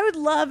 Man, I would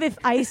love if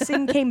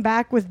icing came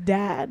back with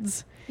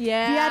dads.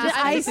 yeah, You had to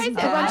I ice think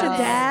a I did. bunch of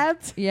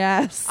dads.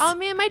 Yes. Oh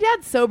man, my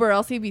dad's sober,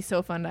 else he'd be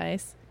so fun to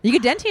ice. You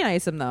could Dentine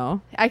Ice him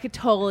though. I could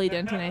totally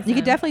Dentine Ice. You him.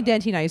 could definitely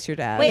Dentine Ice your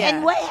dad. Wait, Yeah.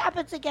 and what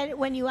happens again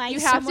when you ice You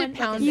have someone? to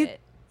pound You- it.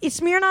 It's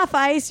Smirnoff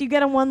Ice. You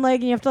get on one leg,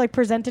 and you have to like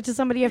present it to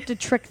somebody. You have to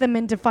trick them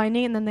into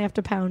finding it, and then they have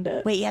to pound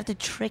it. Wait, you have to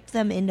trick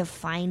them into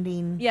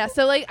finding. Yeah,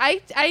 so like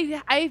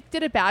I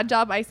did a bad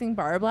job icing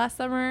Barb last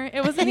summer.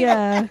 It wasn't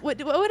Yeah. even what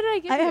did I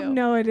give I you? have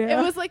no idea.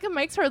 It was like a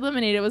Mike's Hard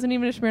Lemonade. It wasn't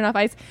even a Smirnoff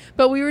Ice,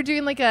 but we were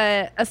doing like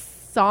a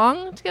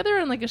song together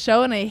and like a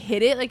show, and I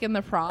hid it like in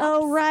the props.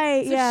 Oh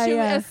right, So yeah, she,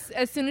 yeah.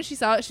 As soon as she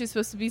saw it, she was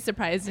supposed to be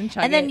surprised and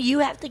chug And then it. you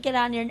have to get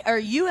on your, or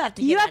you have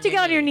to. You have to get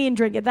on your knee and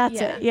drink it. That's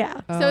Yeah. it. Yeah.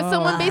 So it's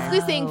someone Oh.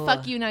 basically saying Wow.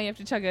 "fuck you." Now you have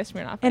to chug a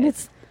Smirnoff. And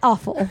Ice.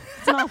 awful.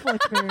 It's an awful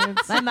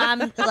experience.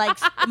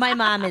 My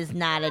mom is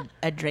not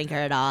a drinker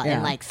at all, Yeah.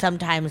 and like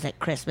sometimes at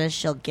Christmas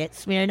she'll get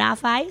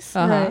Smirnoff Ice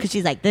Uh-huh. because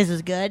she's like, "This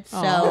is good."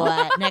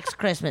 So next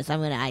Christmas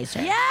I'm gonna ice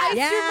her. Yeah, I'm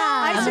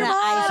gonna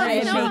ice her and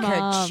Ice your make her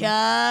mom.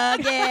 chug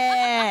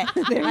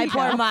it. My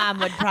poor mom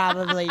would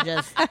probably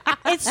just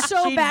It's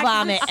so she'd bad. 'cause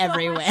vomit it's so much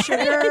everywhere.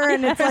 sugar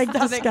and it's like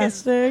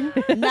disgusting.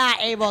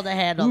 Not able to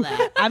handle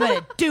that. I'm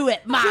gonna do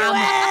it, mom.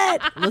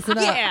 Listen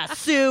up. Yeah,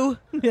 Sue.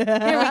 Here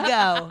we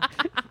go.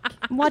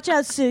 Watch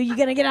out, Sue. You're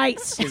gonna get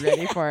ice. You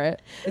ready for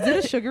it? Is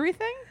it a sugary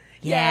thing?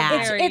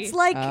 Yeah. It's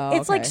like Oh,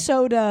 it's like okay.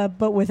 soda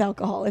but with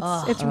alcohol. It's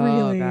Oh,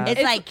 really God.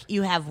 It's like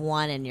you have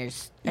one in your,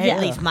 Yeah. at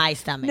least my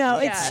stomach. no.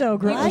 Yeah. It's so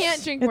gross. You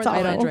can't drink more It's than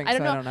awful. I don't one. drink, I don't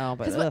so know. I don't know.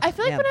 But 'Cause ugh, I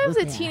feel like yeah. when I was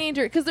a Yeah.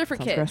 teenager, because they're for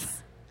Sounds kids,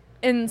 gross.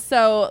 and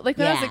so like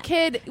when I was a Yeah.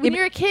 kid, when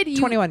you're a kid, you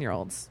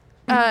 21-year-olds.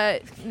 No,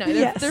 they're,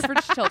 Yes. they're for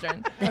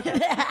children.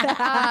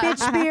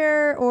 Bitch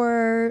beer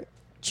or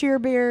cheer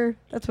beer.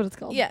 That's what it's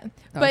called. Yeah,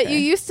 but Okay. you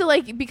used to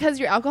like because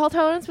your alcohol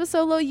tolerance was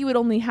so low, you would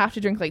only have to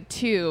drink like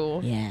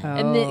 2. Yeah.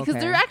 And then because okay.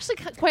 they're actually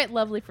quite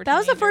lovely for That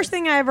was the teenagers. first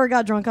thing I ever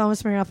got drunk on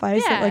was Smirnoff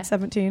Ice Yeah. at like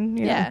 17.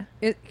 Yeah.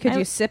 Could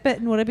you sip it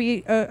and would it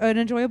be an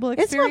enjoyable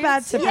It's experience? not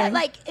bad sipping. Yeah,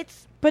 like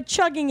it's but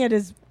chugging it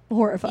is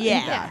horrifying.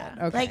 yeah.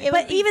 Okay. Like it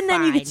But would be even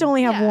then, you could fine. still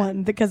only have Yeah.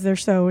 one because they're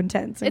so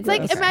intense. And It's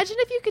like gross. imagine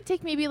if you could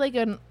take maybe like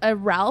a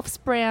Ralph's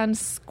brand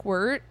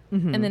squirt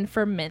Mm-hmm. and then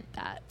ferment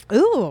that.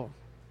 Ooh.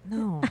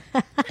 No.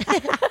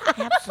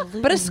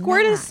 Absolutely. But a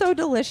squirt is not. so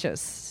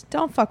delicious.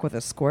 Don't fuck with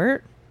a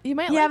squirt. You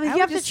might yeah, like but if I you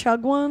would have just- to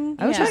chug one.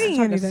 I would just chugging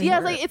chug a anything. yeah,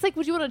 squirt. it's like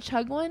would you want to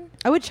chug one?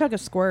 I would chug a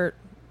squirt.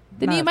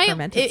 Then not you a might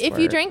fermented if you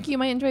squirt. drank, you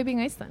might enjoy being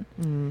iced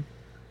then.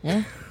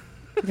 Yeah.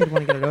 I would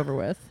want to get it over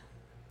with.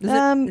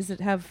 Does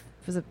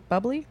it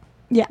bubbly?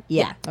 Yeah.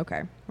 Yeah.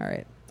 Okay. All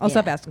right. I'll Yeah.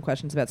 stop asking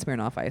questions about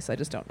Smirnoff Ice. I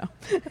just don't know.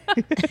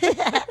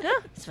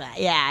 It's fine.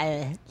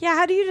 Yeah. Yeah,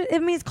 how do you? I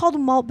mean, it's called a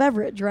malt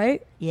beverage,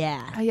 right?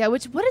 Yeah. Oh yeah,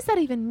 what does that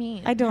even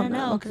mean? I don't I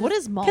know, know. 'cause What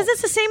is malt? Because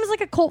it's the same as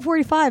like a Colt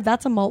 45.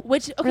 That's a malt.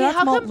 Which or okay, that's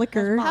how malt come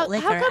liquor. Malt how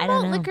liquor, come I don't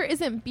malt know. liquor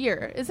isn't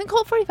beer? Isn't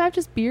Colt 45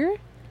 just beer?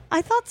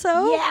 I thought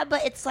so. Yeah,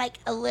 but it's like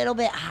a little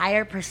bit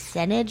higher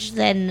percentage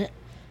than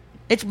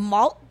it's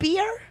malt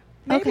beer.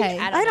 Maybe? Okay.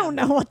 I don't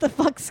know what the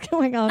fuck's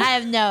going on. I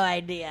have no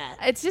idea.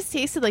 It just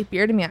tasted like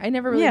beer to me. I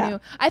never really Yeah. knew.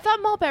 I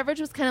thought malt beverage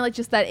was kind of like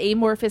just that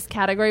amorphous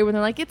category where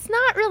they're like, it's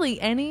not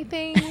really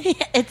anything.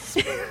 It's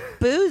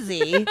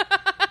boozy.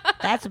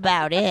 That's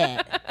about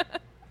it.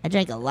 I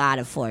drank a lot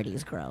of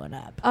 40s growing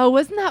up. Oh,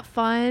 wasn't that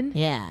fun?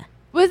 Yeah.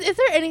 Is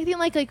there anything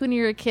like when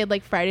you were a kid,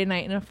 like Friday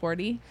night in a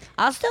 40?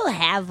 I'll still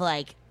have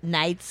like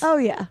nights Oh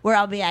yeah. where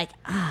I'll be like,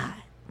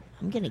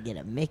 I'm going to get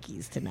a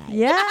Mickey's tonight.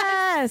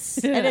 Yes.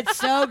 And it's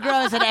so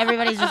gross, and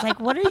everybody's just like,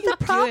 "What are you doing?"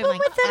 problem Like,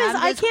 with it is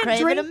I'm I just can't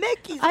craving drink- a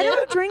Mickey's. I dude.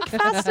 don't drink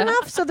fast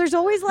enough, so there's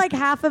always like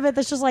half of it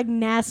that's just like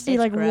nasty, It's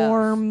like gross.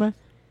 warm.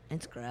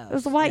 It's gross.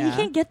 That's why you Yeah.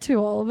 can't get to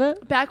all of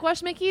it.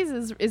 Backwash Mickey's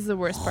is the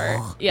worst part.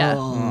 Yeah.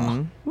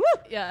 Oh. Woo!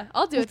 Yeah.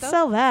 I'll do it Let's though.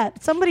 sell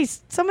that.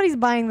 Somebody's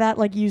buying that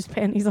like used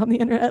panties on the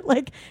internet,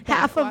 like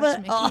half of Backwash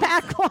it Mickeys.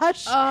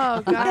 backwash.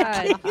 Oh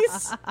god.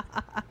 Mickeys.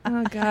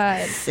 Oh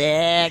god.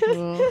 Sick.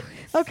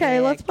 Okay,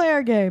 Sick. let's play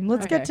our game.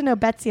 Let's Okay. get to know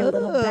Betsy a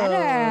little Ooh,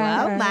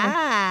 better. Oh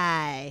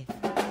my.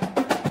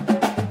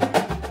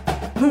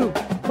 Who,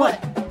 what,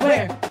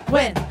 where,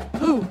 when,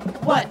 who,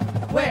 what,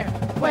 where,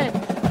 when,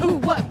 who,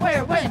 what,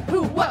 where, when,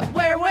 who, what,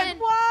 where, when.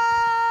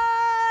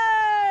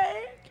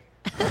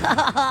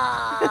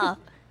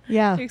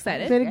 Yeah. You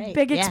excited? Big, Great,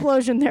 big yeah.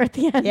 explosion there at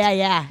the end.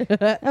 Yeah.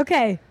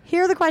 Okay,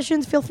 here are the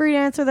questions. Feel free to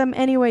answer them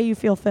any way you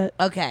feel fit.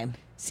 Okay.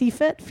 See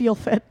fit, feel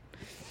fit.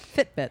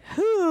 Fitbit.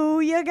 Who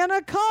you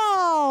gonna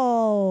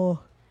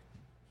call?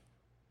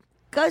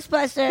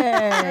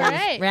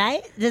 Ghostbusters.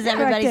 Right? Does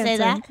everybody Correct say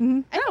answer. that?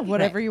 Mhm. Oh,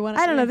 whatever you want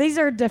to I don't know. These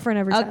are different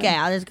every time. Okay,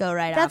 I'll just go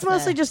right That's off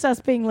mostly the- just us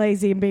being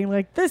lazy and being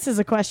like, this is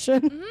a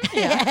question.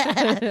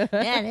 Yeah,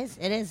 it is.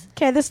 It is.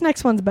 Okay, this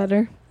next one's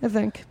better, I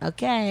think.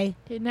 Okay.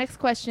 Okay, next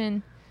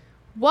question.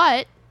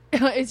 What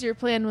is your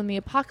plan when the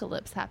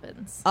apocalypse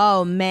happens?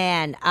 Oh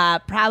man,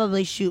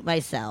 probably shoot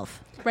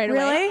myself. Right away.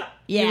 Really?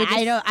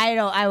 Yeah,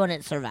 I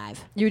wouldn't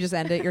survive. You would just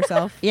end it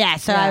yourself? Yeah,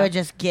 so Yeah. I would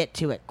just get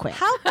to it quick.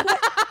 How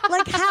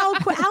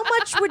quick? How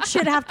much would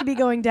shit have to be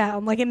going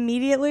down? Like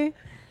immediately?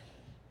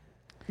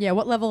 Yeah,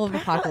 what level of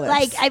apocalypse?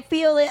 Like I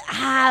feel it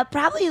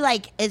probably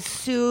like as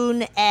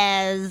soon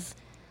as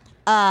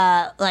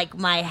like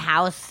my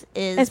house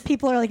is As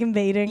people are like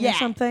invading or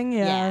something?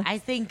 Yeah. I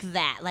think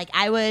that. Like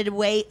I would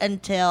wait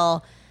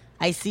until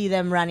I see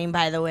them running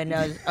by the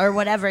windows or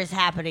whatever is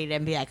happening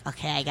and be like,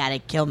 okay, I gotta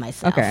kill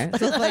myself. Okay.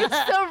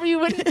 So you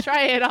wouldn't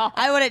try it all.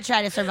 I wouldn't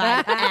try to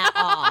survive at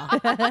all.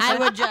 I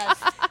would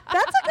just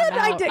That's a good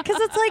idea because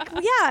it's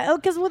like, yeah,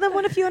 because then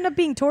what if you end up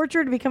being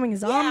tortured, becoming a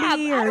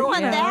zombie? yeah, I don't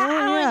want yeah, that. I,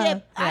 don't wanna yeah.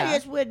 get, I Yeah.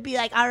 just would be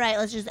like, all right,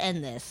 let's just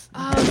end this.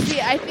 Oh,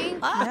 see, I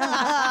think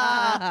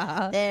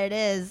There it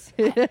is.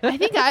 I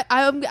think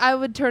I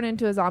would turn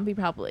into a zombie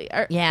probably.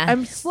 Yeah.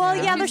 I'm Well,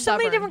 too yeah, there's so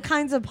many stubborn. different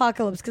kinds of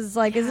apocalypse because it's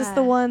like, is this Yeah.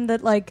 the one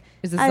that like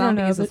is this I don't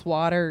zombie? know, Is this but-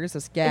 water? Is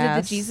this Is gas?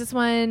 it the Jesus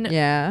one?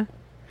 Yeah.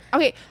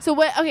 Okay, so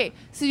what? Okay,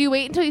 so you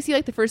wait until you see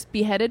like the first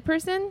beheaded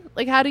person.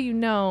 Like, how do you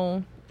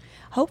know?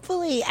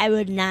 Hopefully, I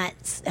would not.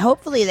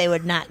 Hopefully, they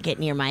would not get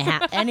near my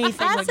house. Anything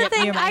That's would the get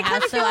thing. near my I house.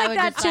 kind of So feel I like would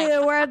that just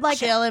too, where I'd like.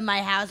 chill in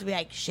my house and be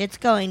like, shit's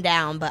going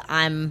down, but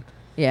I'm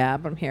But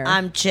I'm here.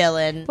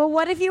 chilling. But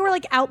what if you were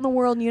like out in the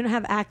world and you didn't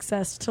have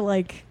access to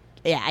like?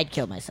 Yeah, I'd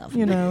kill myself.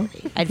 You know.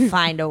 immediately. I'd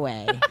find a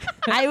way.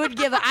 I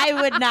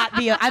would not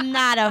be. I'm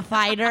not a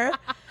fighter,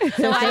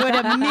 so I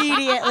would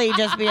immediately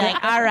just be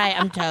like, all right,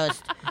 I'm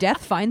toast.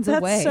 Death finds a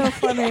That's way. so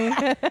funny.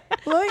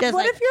 What Just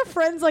like- if your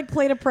friends like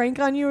played a prank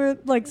on you, or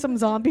like some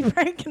zombie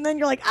prank, and then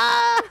you're like,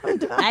 I'm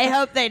done. I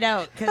hope they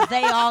don't, because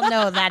they all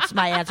know that's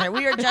my answer.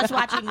 We were just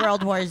watching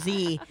World War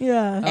Z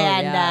Yeah.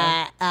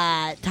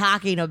 and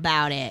talking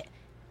about it.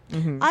 I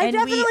And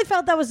definitely we-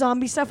 felt that was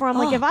zombie stuff where I'm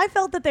like, Oh. if I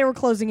felt that they were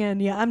closing in,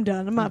 yeah, I'm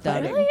done. I'm not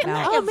done. fighting. Really?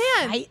 I Oh, can't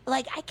man. fight.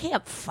 Like I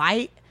can't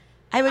fight.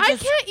 I would I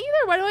just. can't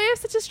either. Why do I have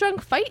such a strong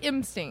fight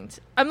instinct?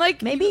 I'm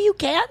like, Maybe you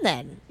can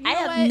then. You I know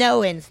have what?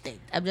 no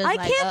instinct. I'm just. I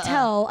like, can't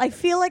tell. I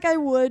feel like I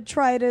would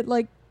try to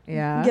like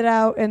Yeah. get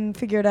out and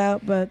figure it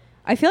out, but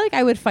I feel like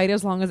I would fight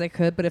as long as I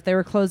could, but if they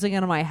were closing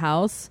in on my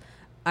house,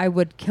 I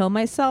would kill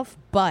myself,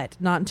 but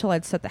not until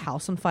I'd set the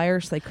house on fire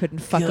so they couldn't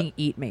fucking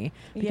eat me.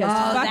 Because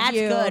Oh, fuck that's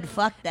you. good.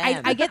 Fuck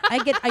them. I get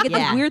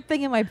Yeah. the weird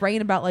thing in my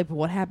brain about like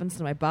what happens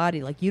to my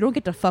body. Like you don't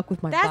get to fuck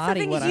with my that's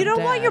body. the thing when is you I'm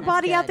don't want dead. your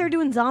body That's out there good.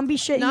 doing zombie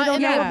shit not you don't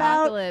in know the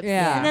about. apocalypse.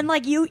 Yeah. And then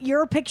like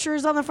your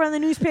pictures on the front of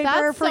the newspaper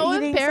That's for so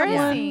eating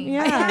embarrassing.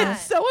 someone. Yeah.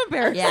 It's so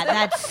embarrassing. Yeah,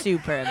 that's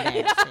super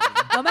embarrassing.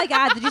 Oh my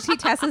god! Did you see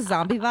Tessa's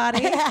zombie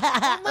body?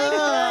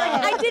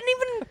 I didn't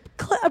even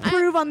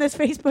approve on this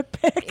Facebook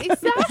pic.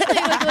 Exactly. Like,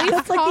 at least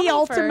That's like call the me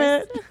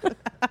ultimate.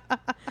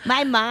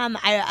 My mom,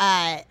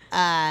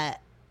 I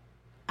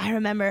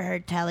remember her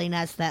telling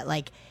us that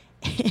like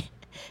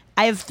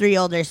I have 3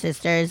 older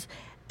sisters,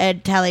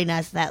 and telling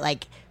us that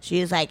like she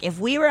was like, if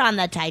we were on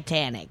the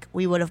Titanic,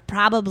 we would have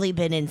probably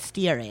been in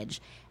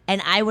steerage.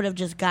 And I would have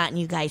just gotten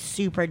you guys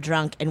super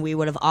drunk, and we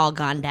would have all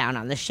gone down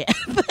on the ship.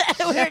 We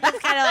were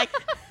just kind of like,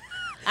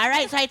 all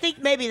right. So I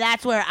think maybe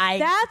that's where I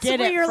That's did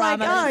where it you're from.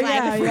 like, I was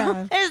oh, yeah,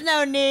 yeah. There's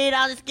no need.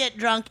 I'll just get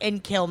drunk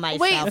and kill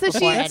myself. Wait, so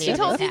before any she of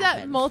told this you that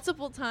happens.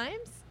 multiple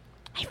times?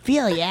 I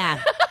feel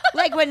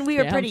like when we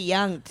were Yeah. pretty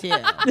young too.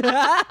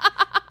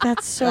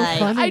 That's so Like-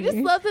 funny. I just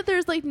love that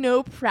there's like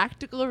no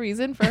practical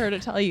reason for her to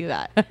tell you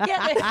that.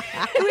 Yeah,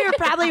 we were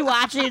probably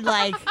watching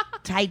like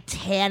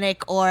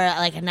Titanic or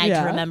like A Night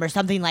Yeah. to Remember,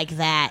 something like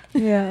that,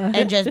 Yeah.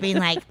 and just being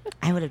like,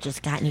 I would have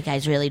just gotten you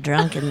guys really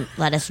drunk and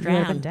let us You would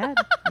have been drown.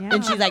 dead. Yeah.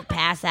 And she'd like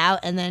pass out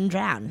and then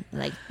drown.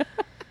 Like,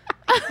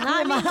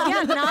 not mom.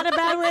 yeah, not a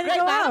bad way to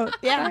go out.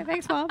 Yeah.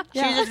 Thanks, mom.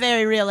 She was just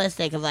very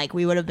realistic of like,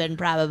 we would have been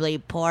probably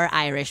poor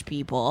Irish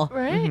people.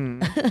 Right?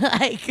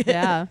 Like,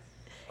 Yeah.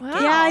 Wow.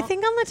 Yeah, I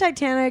think on the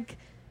Titanic,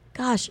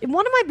 gosh,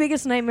 one of my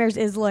biggest nightmares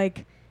is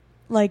like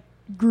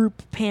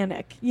group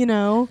panic, you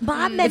know?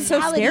 Mob It's so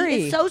mentality scary.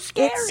 is so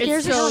scary. It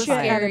scares It's the so shit out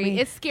of scary. me.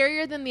 It's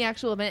scarier than the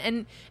actual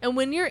event. And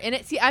when you're in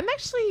it, see, I'm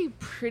actually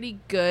pretty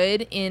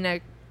good in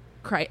a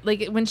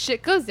like when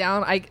shit goes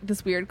down,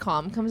 this weird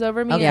calm comes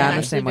over me. Oh, and yeah, I'm I'm the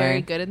actually same very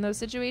way. good in those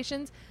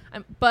situations.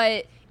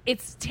 But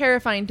it's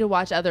terrifying to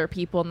watch other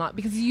people not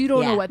because you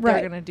don't Yeah. know what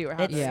Right. they're gonna do or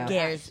how It they're gonna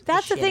scares. act.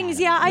 That's the shit thing out is,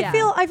 of yeah,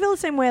 me. I feel the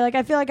same way. Like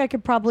I feel like I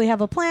could probably have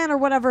a plan or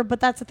whatever, but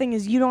that's the thing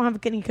is you don't have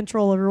any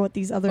control over what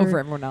these other Over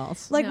everyone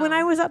else. Like when No.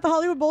 I was at the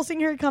Hollywood Bowl seeing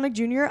Harry Connick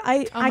Jr.,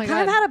 I Oh my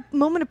kind of God. had a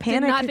moment of Did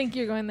panic. not think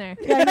you were going there.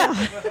 Yeah, I know.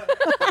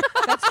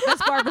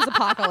 That's Barbara's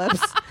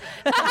apocalypse.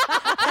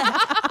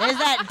 There's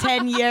that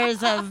 10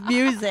 years of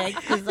music.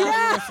 Is all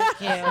you listen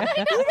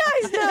to. You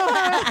guys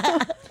know.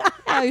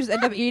 Oh, you just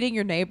end up eating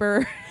your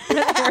neighbor. No,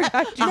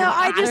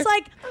 I just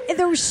like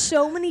there were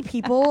so many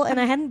people, and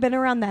I hadn't been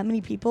around that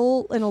many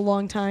people in a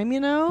long time, you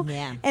know.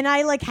 Yeah. And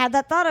I like had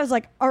that thought. I was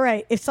like, all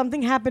right, if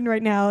something happened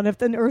right now, and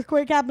if an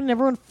earthquake happened, and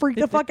everyone freaked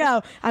the fuck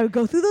out, I would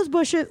go through those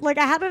bushes. Like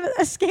I had an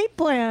escape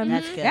plan.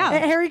 That's good. Yeah.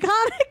 At Harry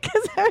Connick,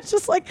 because I was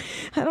just like,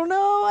 I don't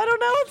know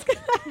what's gonna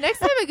happen. Next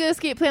time a good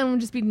escape plan would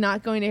just be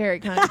not going to Harry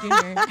Connick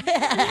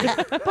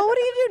Jr. But what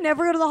do you do?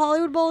 Never go to the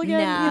Hollywood Bowl again?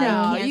 No, You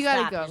know. No, can't you gotta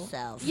stop go.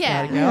 yourself.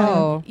 Yeah. Gotta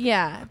go.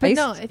 Yeah. But I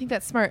no, used- I think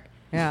that's smart.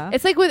 Yeah.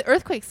 It's like with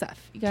earthquake stuff.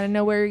 You got to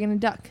know where you're going to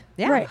duck.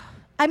 Yeah. Right.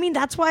 I mean,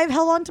 that's why I've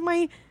held on to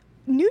my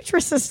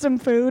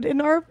Nutrisystem food in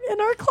our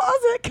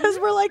closet because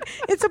we're like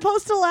it's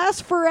supposed to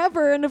last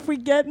forever, and if we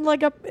get in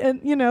like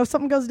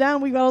something goes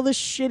down, we got all this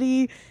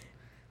shitty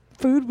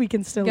food we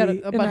can still Got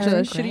eat. a in bunch our-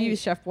 of shitty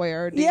Chef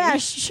Boyardee. yeah,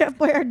 Chef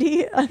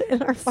Boyardee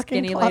in our fucking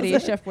Skinny closet. lady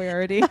Chef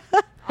Boyardee.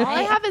 All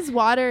I have is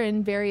water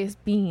and various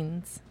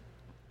beans.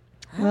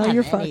 Well,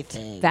 you're fucked.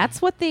 Anything.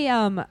 That's what the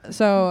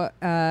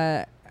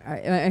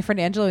my friend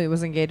Angela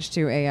was engaged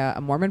to a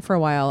Mormon for a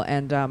while,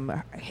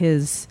 and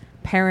his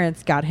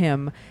parents got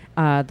him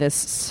this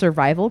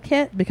survival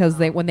kit because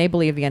when they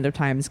believe the end of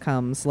times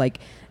comes, like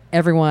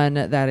everyone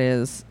that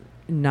is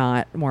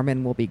not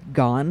Mormon will be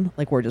gone,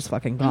 like we're just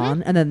fucking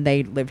gone, and then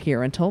they live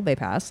here until they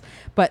pass.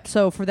 But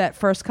so for that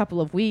first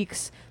couple of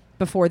weeks,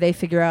 before they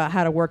figure out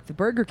how to work the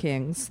Burger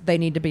Kings, they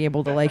need to be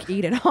able to like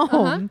eat at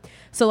home.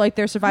 So like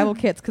their survival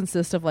kits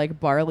consist of like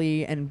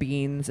barley and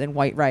beans and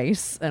white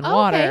rice and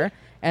water. Okay.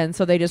 And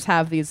so they just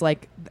have these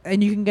like,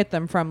 and you can get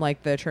them from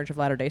like the Church of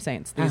Latter-day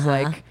Saints. These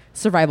like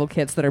survival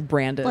kits that are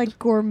branded. Like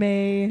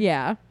gourmet.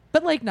 Yeah.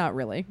 But like not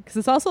really. Because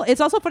it's also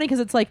funny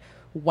because it's like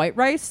white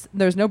rice.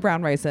 There's no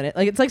brown rice in it.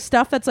 Like it's like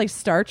stuff that's like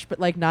starch, but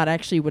like not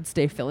actually would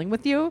stay filling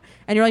with you.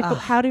 And you're like,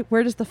 but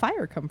where does the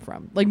fire come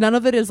from? Like none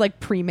of it is like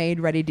pre-made,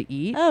 ready to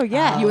eat. Oh,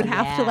 yeah. You would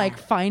have to like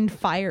find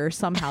fire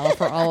somehow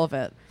for all of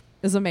it.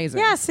 It's amazing.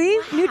 Yeah, see?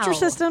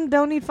 Nutrisystem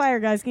don't need fire,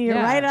 guys. Can get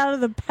Yeah. right out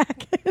of the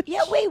package.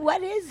 Yeah, wait,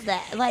 what is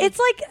that? Like,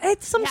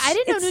 It's some Yeah, I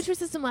didn't know it's-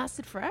 Nutrisystem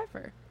lasted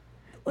forever.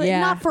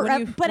 Yeah, not forever,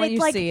 when you- but when it's you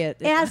like see it,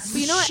 it has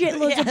you know what?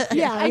 shitloads of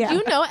yeah. I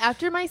do know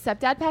after my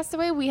stepdad passed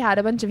away, we had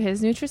a bunch of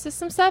his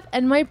Nutrisystem stuff,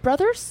 and my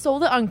brother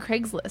sold it on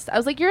Craigslist. I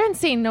was like, "You're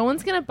insane! No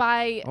one's gonna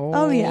buy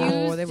Oh,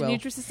 yeah. used they will.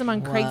 Nutrisystem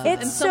on Craigslist."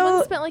 It's and so-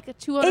 someone spent like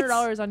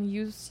 $200 on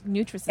used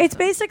Nutrisystem. It's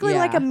basically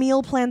like Yeah. a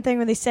meal plan thing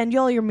where they send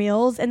you all your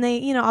meals and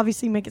they,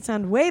 obviously make it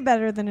sound way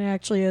better than it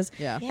actually is.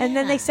 Yeah. And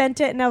then they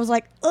sent it and I was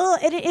like, oh,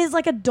 it is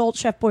like adult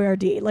Chef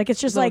Boyardee. Like it's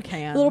just Little like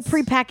cans. little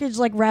prepackaged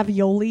like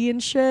ravioli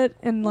and shit.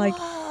 And like,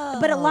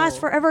 but it lasts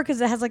forever because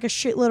it has like a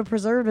shitload of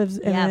preservatives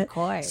in Yeah, it. of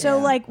course. So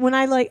like when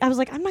I was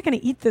like, I'm not going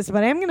to eat this,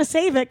 but I am going to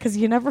save it because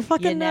you never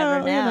fucking You never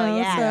know,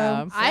 yeah. So.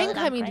 Yeah. I'm Sell it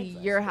on coming to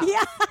Craigslist. your house.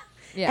 Yeah.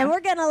 Yeah. And we're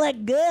going to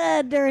look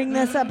good during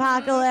this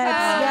apocalypse.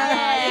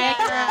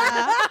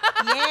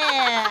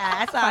 yeah,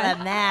 that's all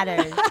that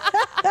matters.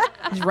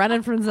 Just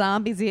running from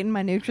zombies, eating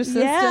my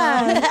Nutrisystem.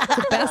 Yeah. It's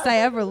the best I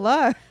ever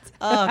looked.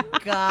 Oh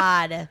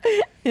God.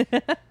 Ugh,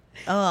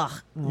 yeah.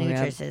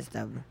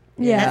 Nutrisystem.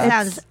 Yeah, that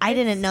it's- sounds. I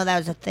didn't know that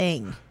was a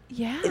thing.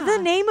 Yeah. The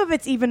name of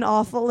it's even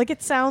awful. Like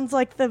it sounds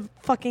like the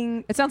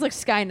fucking It sounds like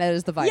Skynet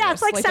is the virus. yeah.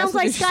 It's like that's sounds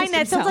what like Nutrisystem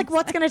Skynet. Sounds like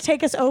what's going to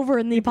take us over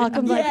in the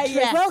apocalypse.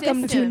 Yeah, yeah.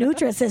 Welcome System. to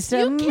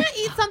Nutrisystem. You can't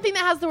eat something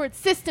that has the word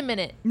system in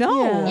it.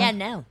 No. Yeah. Yeah,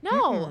 no,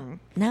 No.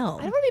 no.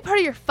 I don't want to be part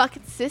of your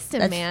fucking system,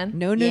 That's- man.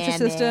 No Yeah,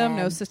 Nutrisystem, no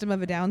man. System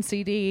of a Down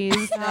CDs.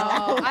 No,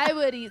 I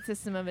would eat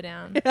System of a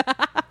Down.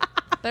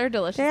 They're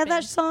delicious. They had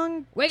that man.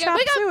 song Wake Chop up,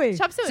 wake Suey. up.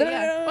 Chop suey,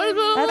 yeah. That Wake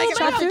up,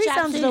 Chop wake up, Suey Chop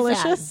sounds Suey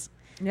delicious.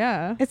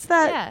 Yeah. It's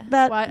that Yeah.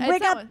 that Why- it's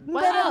wake that up.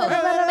 one. Wow.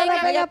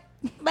 Wake up.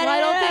 But I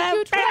don't think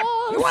you trust.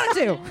 You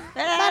wanted to.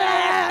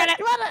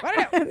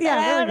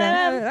 Yeah.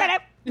 there we go.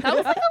 That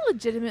was like a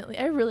legitimately.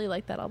 I really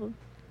like that album.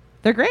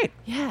 They're great.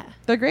 Yeah.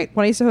 They're great.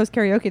 When I used to host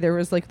karaoke, there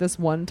was like this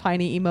one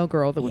tiny emo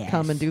girl that would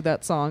come and Yes. do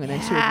that song, and then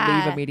she would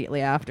Yeah. leave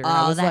immediately after. And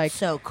I Oh, was that's like,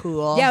 so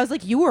cool. yeah, I was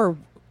like, you were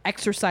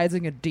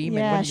exercising a demon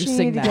Yeah, when you she sing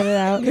needed to get it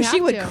out. that, because You she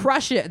have would to.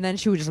 crush it, and then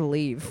she would just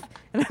leave.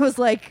 And I was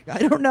like, I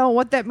don't know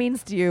what that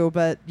means to you,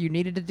 but you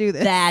needed to do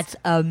this. That's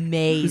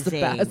amazing.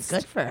 best.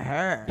 Good for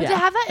her. But to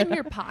have that in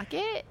your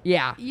pocket,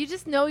 Yeah, you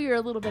just know you're a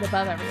little bit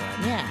above everyone.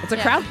 Yeah. it's a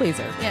Yeah. crowd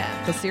pleaser. Yeah.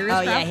 It's a serious.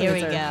 Oh crowd yeah, here we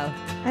pleaser. go.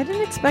 I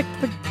didn't expect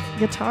the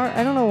guitar.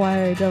 I don't know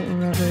why I don't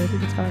remember the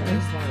guitar.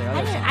 It's one of their I,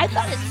 other didn't- songs. I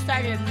thought it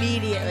started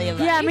immediately. Like,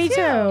 Yeah, me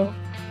too.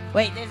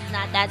 Wait, this is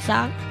not that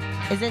song.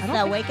 Is this I don't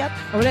the think- Wake Up?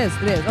 Oh, it is.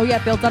 It is. Oh yeah,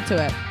 it built up to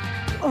it.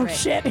 Oh Right.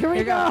 shit! Here we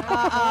Here you go. go.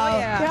 Oh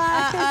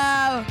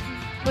yeah.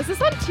 Was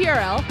this on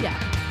TRL? Yeah.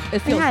 It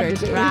feels had very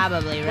to be.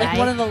 Probably right. like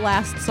one of the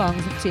last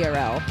songs of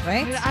TRL,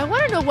 right? I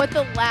want to know what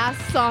the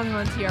last song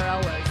on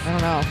TRL was. I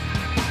don't know.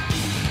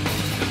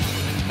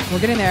 We're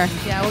getting there.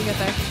 Yeah, we'll get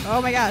there.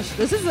 Oh my gosh,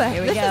 this is a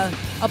Here we this go. is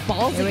a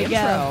ballsy Here we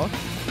go. intro.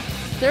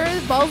 They're a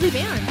ballsy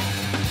band.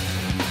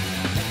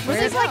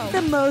 This is like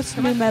the most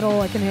new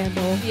metal I can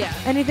handle. Yeah.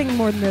 Anything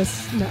more than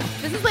this, no.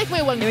 This is like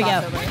my one Here we go.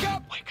 crossover.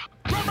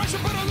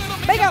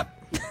 Wake up!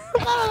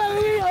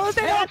 You want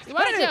to do? You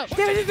want to do?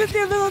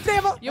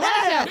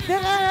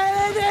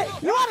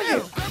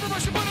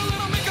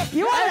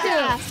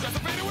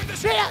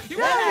 You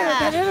want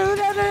to do?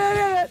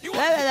 You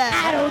want to?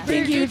 I don't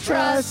think you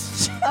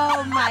trust.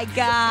 Oh my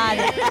god.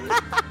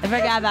 I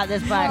forgot about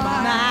this part.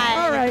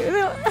 All right.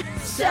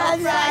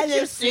 Sunrise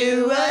of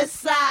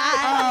suicide.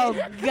 Oh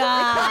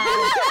god.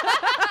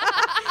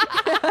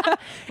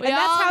 We And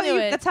all knew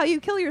it. that's how you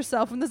kill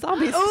yourself when the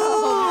zombies come.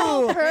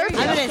 Ooh. Perfect.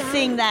 I'm gonna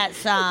sing that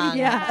song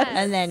Yes.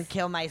 and then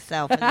kill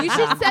myself. when the You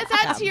should zombies set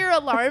that come. to your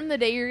alarm the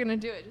day you're gonna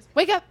do it. Just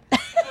wake up.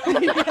 Such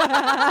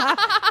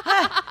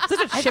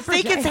a I chipper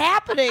think it's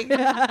happening.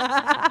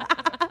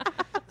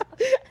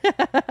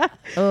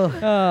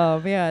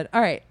 Oh man.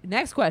 All right.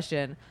 Next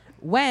question.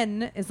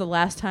 When is the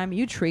last time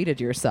you treated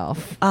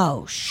yourself?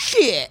 Oh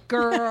shit,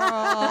 Girl.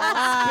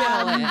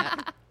 Spill it.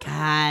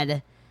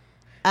 God.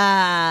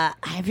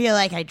 I feel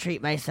like I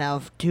treat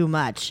myself too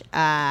much.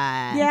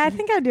 Yeah, I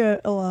think I do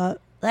it a lot.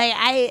 Like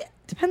I.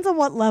 Depends on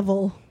what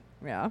level.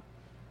 Yeah.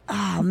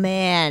 Oh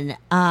man.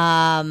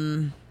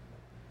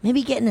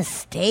 Maybe getting a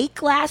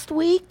steak last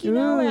week. You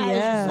know, Ooh, I was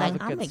yeah. just like,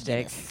 Love a I'm good gonna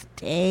get a steak.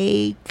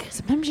 steak.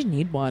 Sometimes you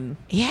need one.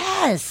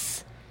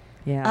 Yes.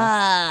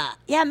 Yeah.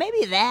 Yeah,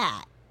 maybe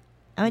that.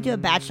 I went to a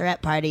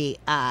bachelorette party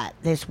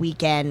this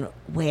weekend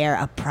where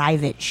a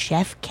private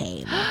chef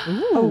came.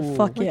 Oh,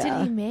 fuck What yeah.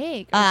 did he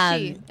make? Or she? I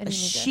didn't mean to-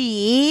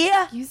 She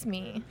Excuse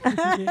me.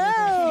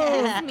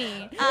 Excuse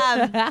me.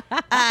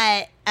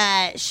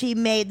 she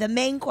made the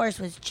main course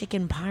was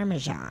chicken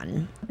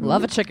parmesan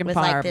Love a chicken with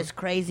parm. like this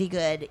crazy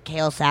good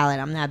kale salad.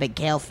 I'm not a big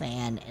kale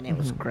fan, and it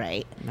was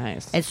great.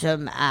 Nice. And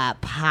some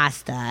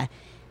pasta,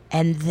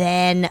 and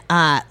then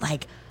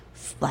like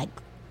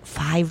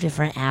 5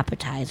 different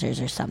appetizers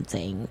or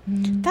something.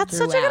 That's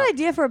such a throughout. good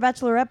idea for a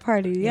bachelorette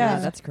party. yeah, Yeah.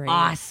 that's great.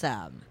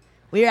 Awesome.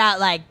 We were out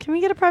like, Can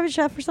we get a private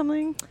chef or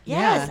something?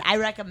 yes, Yeah. I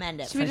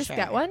recommend it. Should we for just sure.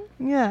 get one?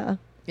 Yeah.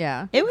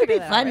 Yeah. It would be Figure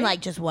that out, fun, right?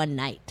 like just one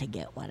night to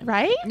get one.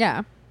 Right?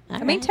 Yeah.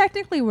 I mean, right.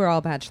 technically, we're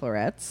all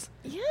bachelorettes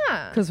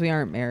Yeah. because we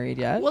aren't married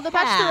yet. Well, the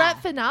Yeah.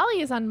 Bachelorette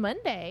finale is on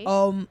Monday.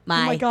 Oh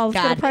my God,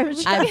 let's get a private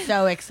chef. I'm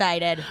so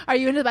excited. Are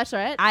you into the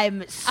Bachelorette?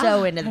 I'm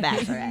so into the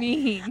Bachelorette.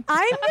 mean.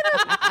 I'm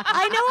gonna.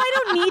 I know I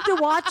don't need to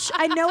watch.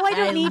 I know I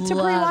don't I need to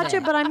love pre-watch it,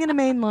 it. but I'm gonna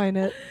mainline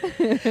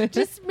it.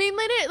 Just mainline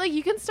it. Like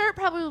you can start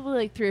probably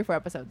like 3 or 4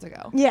 episodes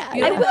ago. Yeah.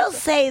 You I know? will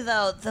say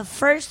though, the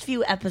first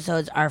few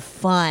episodes are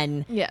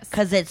fun. Yes.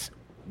 because it's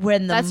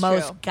when the That's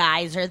most true.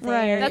 guys are there.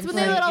 Right. That's when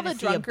So they let you're all gonna the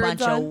see a drunkards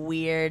bunch of on.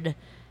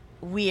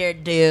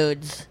 weird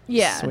dudes.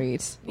 Yeah.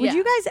 Sweet. Would Yeah.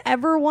 you guys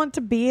ever want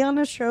to be on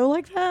a show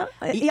like that?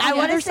 I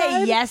want to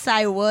say yes,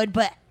 I would,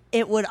 but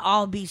it would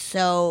all be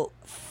so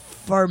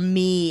for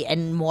me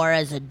and more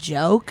as a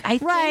joke. I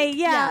think. Right?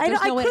 Yeah. Yeah, there's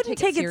I no way to couldn't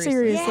take take it it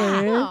seriously.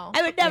 seriously. No.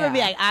 I would never be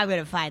Yeah. like, I'm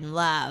gonna find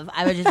love.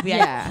 I would just be like,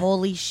 Yeah.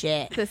 holy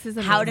shit, This is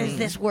how does amazing.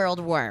 this world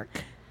work?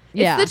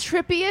 Yeah. It's the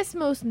trippiest,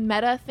 most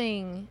meta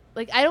thing.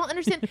 Like I don't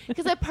understand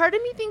because a part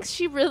of me thinks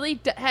she really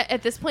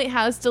at this point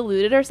has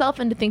deluded herself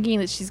into thinking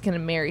that she's going to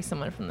marry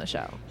someone from the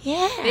show.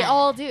 Yeah, They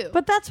all do.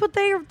 But that's what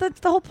that's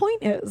the whole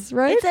point is,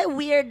 right? it's a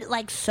weird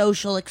like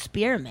social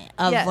experiment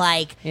of Yes.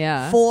 like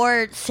Yeah.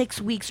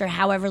 4-6 weeks or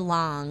however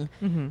long.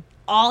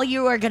 All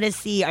you are gonna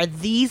see are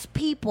these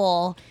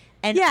people,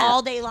 and Yeah.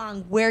 all day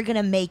long we're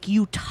gonna make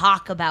you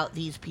talk about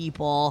these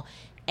people.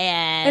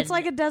 And It's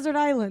like a desert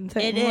island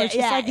thing. It where is, it's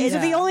just yeah, like these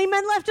are the yeah. only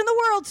men left in the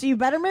world, so you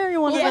better marry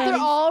one well, of but them.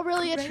 they're all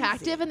really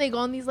attractive, and they go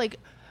on these like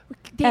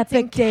dates in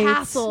Epic dates,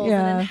 castles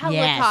yeah. and in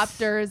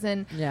helicopters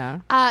and Yeah.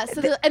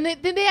 then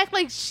they act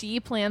like she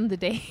planned the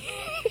date.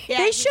 Yeah,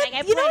 They he's should- like,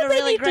 I you know planned what a they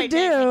really need to great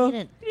date. do? Like,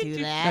 you didn't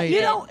do that. No, you You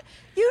didn't. don't.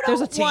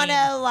 There's a You don't want team.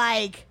 to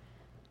like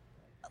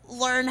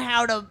learn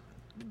how to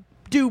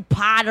do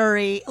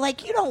pottery.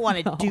 Like you don't want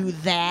to do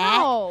that.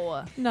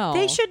 No. No.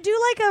 They should do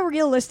like a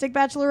realistic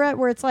bachelorette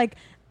where it's like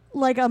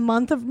a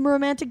month of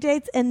romantic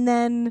dates, and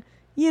then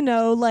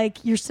like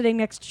you're sitting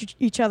next to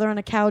each other on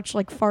a couch,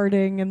 like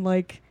farting and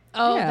like.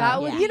 Oh, Yeah.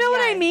 that would. Yeah. You know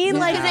what I mean? Yeah.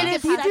 Like, Because and it's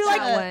if you do such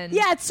like, a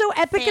yeah, it's so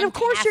epic, and of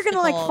course you're gonna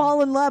like fantastical-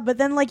 fall in love. But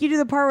then like you do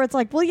the part where it's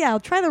like, well, yeah,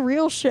 I'll try the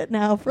real shit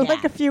now for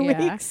like Yeah. a few Yeah.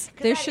 weeks.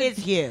 There That should is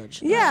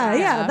huge. Yeah,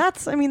 Yeah.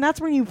 that's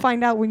when you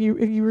find out if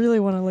you really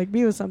want to like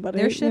be with somebody.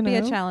 There should be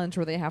a know? challenge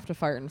where they have to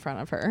fart in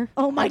front of her.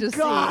 Oh my And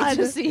God.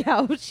 To see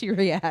how she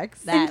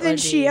reacts. That And then would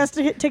she be- has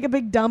to take a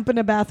big dump in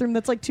a bathroom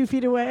that's like 2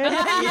 feet away. In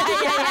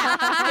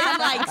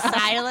like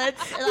silence.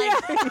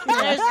 Like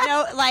there's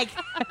no like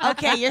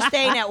okay, you're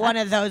staying at one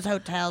of those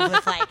hotels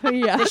with like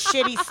Yeah. the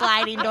shitty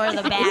sliding door to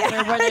the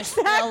bathroom where there's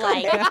still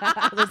like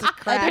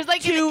There's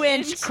like an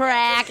 2-inch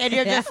crack and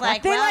you're just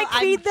like, They well, like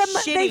feed I'm them.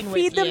 They shitting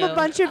feed with them you. a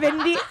bunch of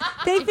Indian.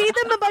 They feed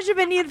them a bunch of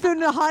Indian food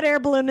in a hot air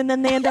balloon, and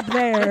then they end up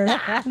there.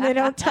 And they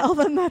don't tell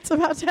them that's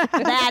about to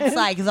happen. That's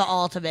like the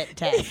ultimate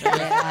test.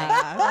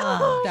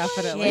 Oh,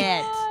 definitely.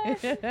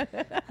 Shit.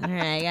 All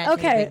right, I gotta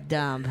Okay. take a big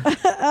dump.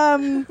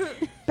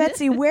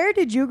 Betsy, where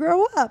did you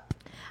grow up?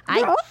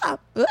 Grow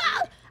up.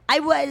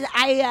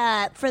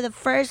 I for the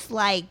first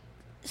like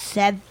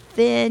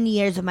 7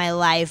 years of my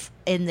life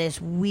in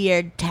this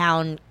weird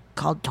town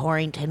called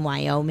Torrington,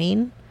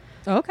 Wyoming.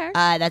 Okay.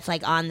 That's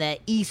like on the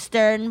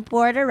eastern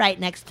border, right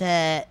next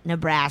to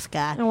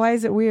Nebraska. And why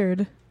is it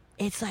weird?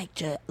 It's like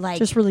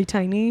Just really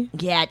tiny.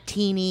 yeah,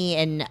 teeny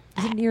and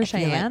Is it near I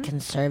feel like Cheyenne?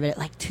 conservative,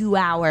 like 2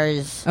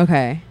 hours.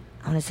 Okay.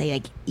 I want to say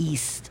like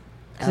east.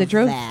 Because I of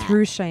drove that.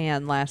 through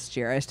Cheyenne last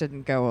year. I just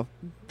didn't go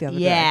the other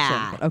Yeah.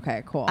 direction. But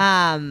okay, cool.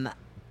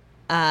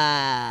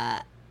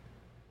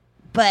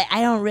 But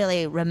I don't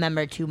really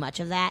remember too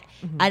much of that.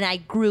 Mm-hmm. And I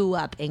grew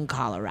up in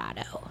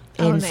Colorado,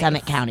 Oh, in nice.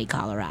 Summit County,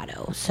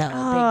 Colorado. So big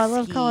I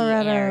love ski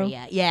Colorado.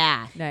 area.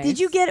 Yeah. Nice. Did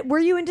you were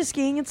you into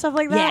skiing and stuff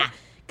like that? Yeah.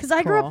 Because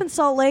I grew up Cool. in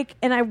Salt Lake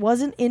and I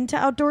wasn't into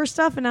outdoor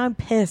stuff, and now I'm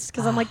pissed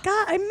because I'm like,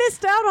 God, I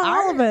missed out on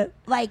all of it.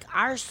 Like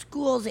our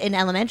schools in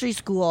elementary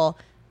school,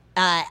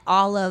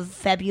 all of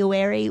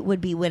February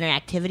would be winter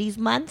activities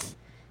month.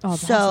 Oh,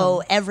 that's so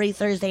awesome. every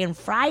Thursday and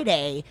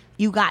Friday,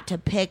 you got to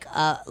pick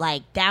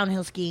like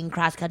downhill skiing,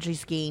 cross country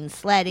skiing,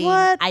 sledding,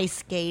 What? ice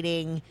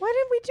skating, Why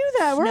didn't we do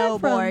that? Where I'm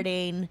from?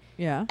 snowboarding,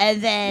 Yeah. and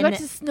You then got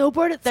to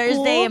snowboard at Thursday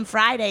school? and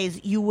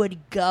Fridays, you would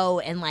go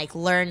and like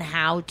learn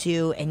how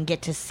to and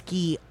get to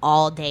ski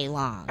all day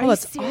long. Are you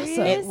that's serious?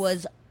 awesome. It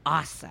was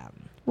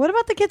awesome. What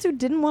about the kids who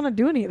didn't want to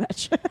do any of that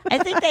shit? I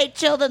think they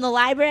chilled in the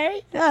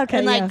library. Okay,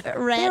 and like yeah.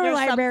 read They were or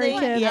library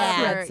something. kids.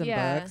 Yeah. Read some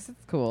Yeah. books. It's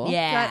cool.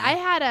 Yeah. God, I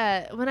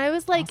had when I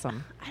was like,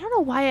 Awesome. I don't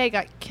know why I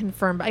got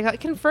confirmed. I got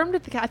confirmed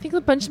at I think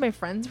a bunch of my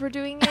friends were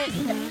doing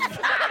it.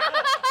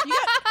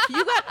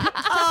 You got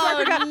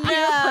Oh, got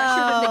peer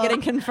pressured into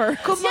getting confirmed.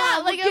 Come Yeah,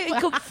 on, like we're getting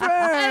confirmed.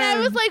 And I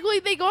was like, well,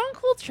 they go on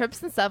cool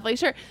trips and stuff. Like,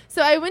 sure.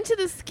 So I went to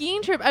the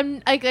skiing trip.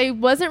 I'm like, I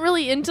wasn't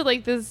really into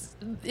like this,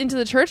 into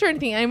the church or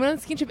anything. I went on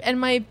a skiing trip, and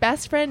my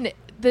best friend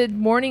the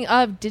morning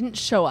of didn't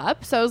show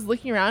up. So I was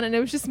looking around, and it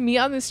was just me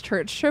on this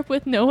church trip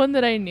with no one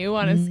that I knew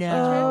on a ski trip.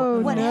 Oh,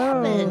 what no.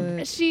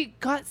 happened? She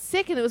got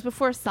sick, and it was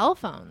before cell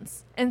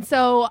phones, and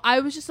so I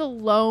was just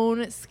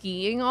alone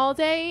skiing all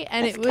day,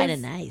 and That's it was kind of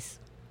nice.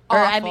 Or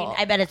I awful. mean,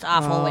 I bet it's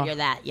awful when Oh, you're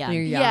that young.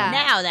 you're young. Yeah.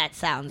 Now that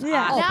sounds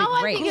Yeah. awful. Now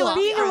I great. think it would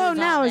Being alone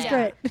now is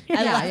great. I Yeah,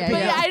 love yeah, it. But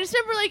yeah. yeah, I just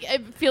remember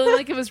like feeling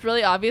like it was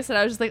really obvious that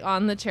I was just like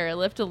on the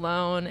chairlift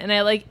alone, and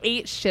I like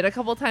ate shit a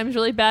couple times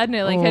really bad, and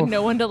I like had Oof.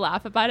 no one to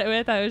laugh about it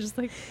with. I was just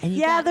like, And you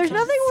Yeah, got there's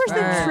nothing worse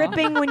than confirmed.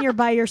 tripping when you're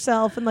by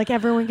yourself and like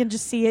everyone can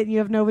just see it and you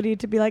have nobody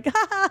to be like,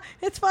 haha,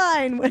 it's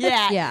fine.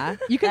 Yeah. Yeah,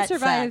 you can That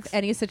survive sucks.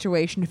 any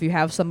situation if you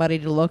have somebody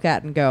to look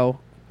at and go,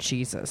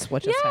 Jesus,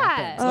 what just Yeah.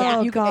 happened? Oh,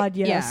 Yeah. You can- God,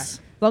 yeah.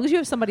 yes. As long as you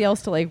have somebody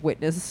else to like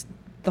witness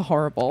the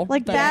horrible,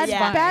 Like then bad, it's Yeah.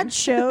 fine. bad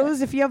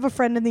shows. If you have a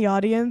friend in the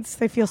audience,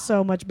 they feel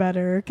so much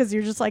better because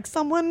you're just like,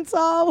 someone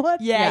saw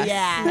what Yeah, Yes.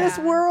 yeah. this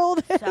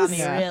world Saw is. me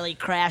Yeah. really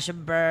crash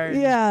and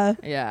burn. Yeah.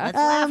 Yeah, Let's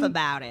laugh Um,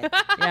 about it.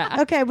 yeah.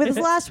 Okay, with this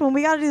last one,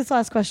 we got to do this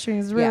last question.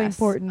 It's really Yes.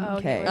 important.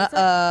 Okay.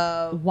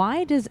 Uh-oh.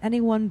 Why does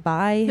anyone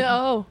buy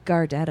no.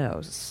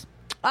 Gardettos?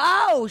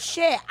 Oh,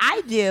 shit.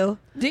 I do.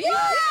 Do you?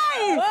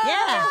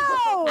 Yeah.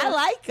 I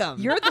like them.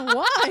 You're the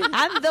one.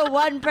 I'm the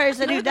one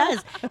person who does.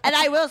 And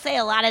I will say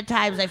a lot of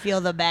times I feel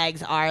the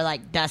bags are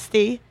like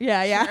dusty.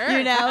 Yeah, yeah. Sure.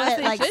 You know, As at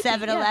they like should be,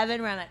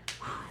 7-Eleven, where I'm like,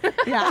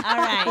 yeah, all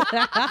right.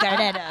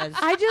 Gardettos.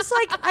 I just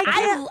like, I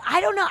can't.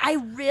 I don't know. I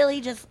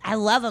really just, I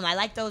love them. I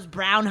like those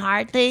brown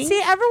heart things.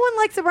 See, everyone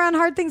likes the brown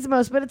hard things the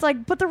most, but it's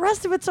like, but the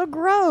rest of it's so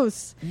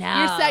gross. no.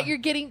 You're set. You're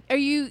getting. Are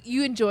you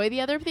enjoy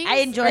the other things? I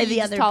or enjoy you the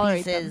just other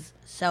tolerate pieces them?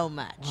 so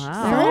much.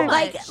 Wow. All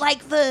right.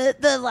 Like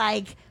the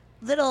like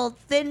little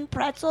thin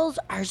pretzels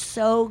are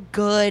so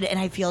good, and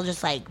I feel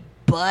just like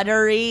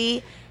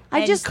buttery. I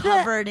and just-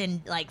 covered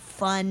in like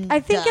fun. I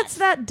think dust. it's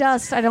that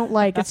dust I don't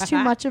like. It's too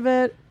much of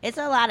it. It's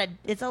a lot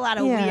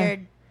of Yeah. weird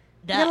You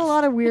dust. got a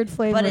lot of weird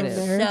flavor but in it's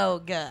there.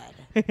 so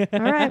good. All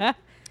right.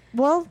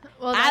 Well,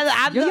 Well, that's,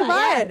 I'm You're the the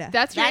one. one.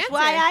 that's your That's answer.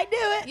 why I do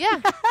it.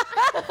 Yeah.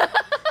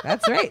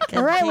 That's right.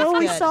 all right. Well,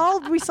 tastes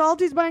good. we solved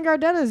who's buying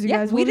Gardettos, you Yeah,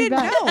 guys. we We'll be didn't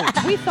back.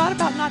 know. We thought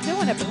about not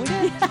doing it, but we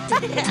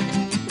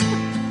did.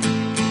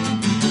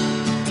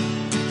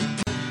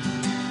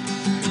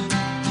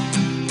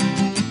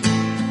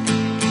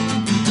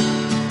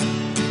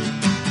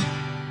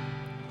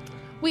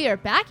 We are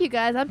back, you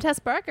guys. I'm Tess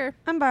Barker.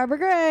 I'm Barbara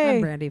Gray.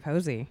 I'm Brandy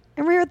Posey.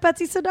 And we're here with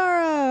Betsy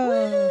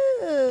Sodaro.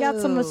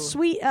 Got some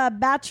sweet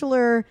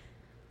bachelor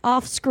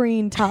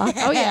off-screen talk.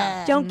 Oh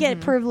yeah. Don't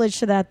get privileged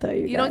to that, though.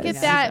 You don't get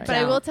guys. that, but I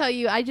Don't. will tell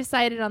you, I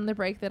decided on the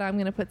break that I'm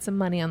going to put some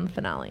money on the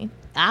finale.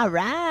 All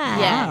right.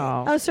 Yeah.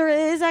 Wow. Oh, so it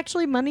is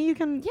actually money you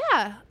can.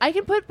 Yeah, I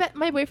can put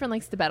my boyfriend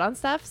likes to bet on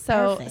stuff,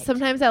 so Perfect.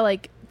 sometimes I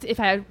like if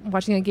I'm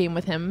watching a game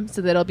with him,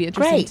 so that it'll be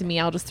interesting Great. to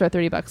me. I'll just throw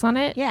 $30 on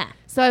it. Yeah.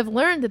 So I've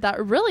learned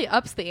that really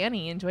ups the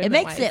ante enjoyment. It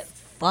makes it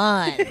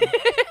fun.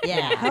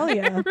 Yeah. Hell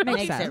yeah.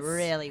 Makes sense. it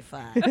really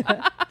fun.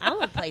 I'm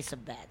gonna play some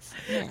bets.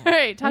 Yeah. All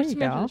right, talk There to you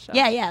me go. after the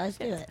show. Yeah, let's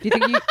do it. Do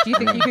you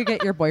think you could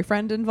get your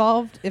boyfriend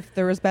involved if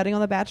there was betting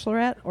on The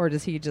Bachelorette, or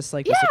does he just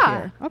like Yeah.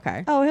 disappear?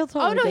 Okay. Oh, he'll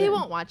totally. Oh no, get he it.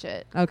 won't watch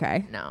it.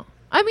 Okay. No,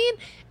 I mean,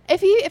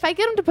 if I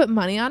get him to put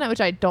money on it,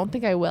 which I don't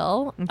think I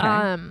will.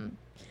 Okay.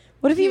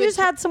 What if He you would just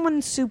had someone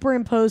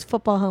superimpose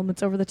football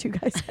helmets over the two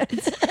guys'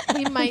 heads?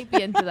 He might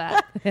be into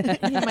that. He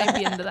might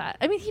be into that.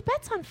 I mean, he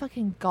bets on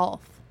fucking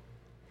golf.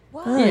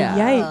 Oh, Yeah.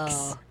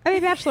 Yikes. I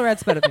mean,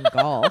 Bachelorette's better than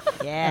golf.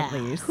 Yeah.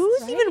 At least.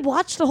 Who's even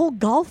watched a whole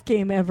golf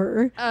game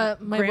ever?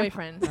 My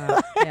boyfriend.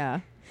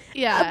 Yeah.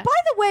 Yeah. By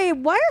the way,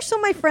 why are so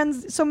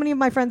many of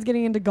my friends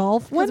getting into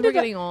golf? Because we're did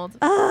getting old.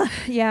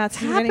 Yeah, it's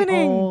getting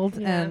happening? old,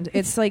 Yeah. and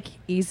it's like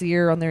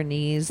easier on their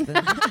knees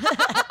than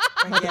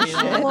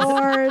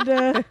Lord.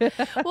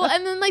 Well,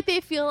 and then like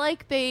they feel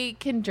like they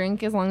can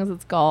drink as long as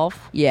it's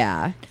golf.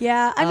 yeah.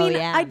 Yeah, I Oh, mean,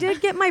 yeah. I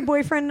did get my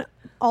boyfriend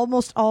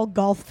almost all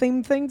golf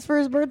themed things for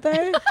his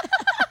birthday.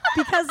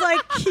 Because like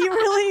he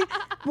really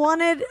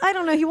wanted, I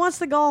don't know, he wants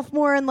to golf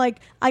more, and like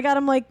I got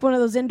him like one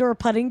of those indoor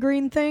putting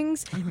green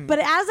things. But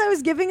as I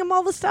was giving him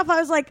all the stuff, I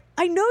was like,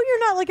 I know you're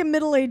not like a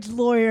middle-aged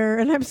lawyer,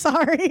 and I'm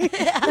sorry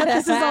that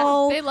this is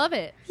all. They love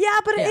it. Yeah,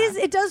 but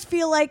it does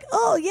feel like,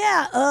 oh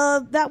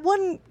yeah, that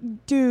one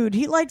dude,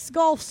 he likes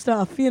golf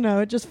stuff. You know,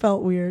 it just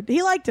felt weird.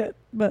 He liked it,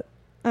 but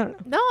I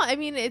don't know. No, I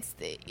mean it's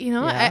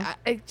Yeah.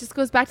 it just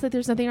goes back to like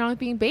there's nothing wrong with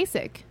being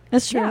basic.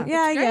 That's true. Yeah,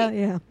 Yeah, it's yeah, great.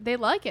 yeah. They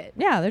like it.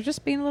 Yeah, they're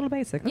just being a little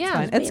basic. That's Yeah,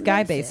 fine. just It's being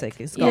guy basic.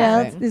 basic. Is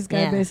Yeah, golfing. this guy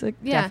Yeah. basic.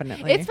 Yeah,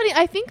 Definitely. It's funny.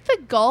 I think the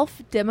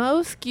golf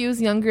demo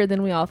skews younger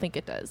than we all think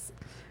it does.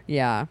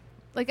 Yeah.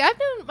 Like I've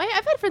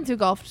had friends who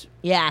golfed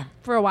Yeah,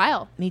 for a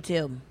while. me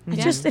too.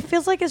 It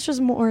feels like it's just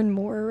more and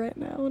more right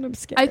now, and I'm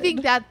scared. I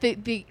think that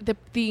the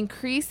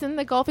increase in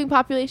the golfing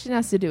population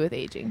has to do with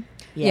aging.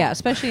 Yeah,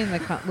 especially in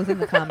within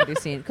the comedy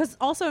scene. Because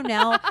also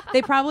now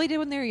they probably did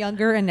when they were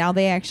younger, and now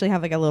they actually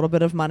have like a little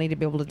bit of money to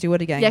be able to do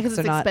it again. Yeah, because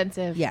they're it's not-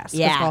 expensive. Yes,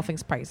 Yeah. because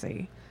golfing's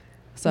pricey.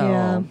 So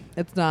Yeah.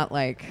 it's not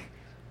like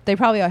they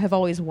probably have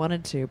always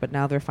wanted to, but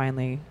now they're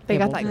finally They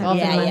got able that to. golfing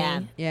Yeah, money. yeah.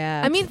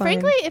 Yeah, I mean, funny.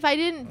 frankly, if I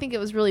didn't think it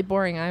was really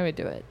boring, I would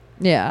do it.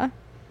 yeah.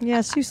 Yeah,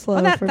 it's too slow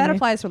Well, that for that me.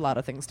 applies to a lot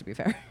of things. To be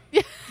fair.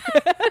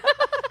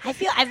 I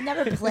feel I've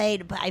never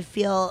played, but I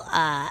feel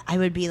I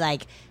would be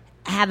like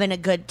having a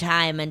good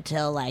time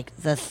until like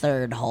the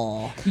third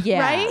hole. Yeah.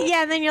 Right?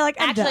 Yeah, and then you're like,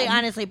 I'm Actually, done.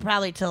 honestly,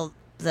 probably till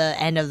the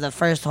end of the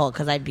first hole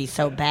because I'd be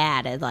so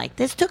bad and like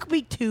this took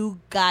me too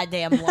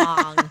goddamn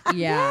long.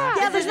 Yeah.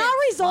 Yeah, there's Isn't not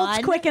it results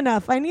fun? quick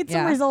enough. I need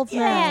some Yeah. results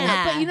now.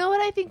 Yeah. But you know what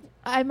I think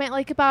I might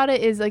like about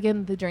it is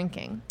again the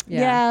drinking.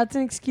 Yeah, it's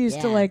an excuse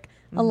to Yeah. like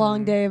a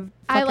long day of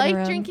I fucking like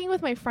around. drinking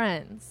with my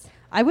friends.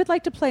 I would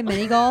like to play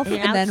mini golf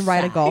and then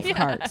ride a golf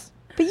cart.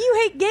 But you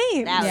hate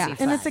games. That would Yeah. be And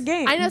fun. it's a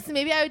game. I know, so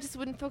maybe I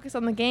wouldn't focus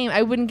on the game.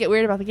 I wouldn't get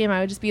weird about the game. I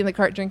would just be in the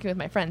cart drinking with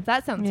my friends.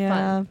 That sounds Yeah.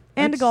 fun.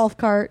 And a golf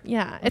cart.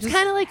 Yeah, it's Just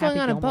kind of like Happy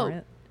going on a Gilmore boat.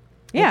 it.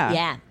 Yeah.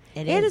 Yeah,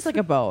 it It is. is like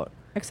a boat,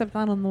 except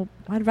not on the.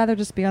 I'd rather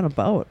just be on a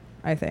boat.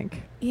 I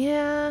think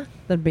Yeah.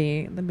 than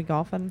be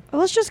golfing.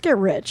 Well, let's just get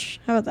rich.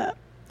 How about that?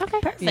 Okay.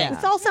 perfect. Yeah.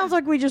 This all sounds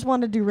like we just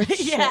want to do rich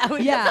Yeah, shit.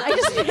 we- Yeah, I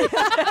just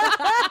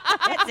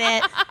that's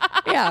it.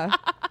 yeah.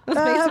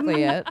 That's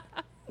basically it.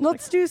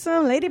 Let's do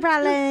some lady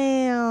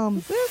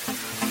problems.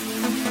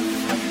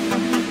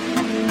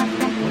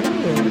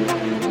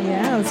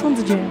 Yeah, this one's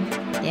a jam.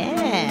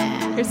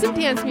 Yeah. Here's some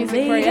dance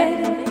music for you. Oh yeah.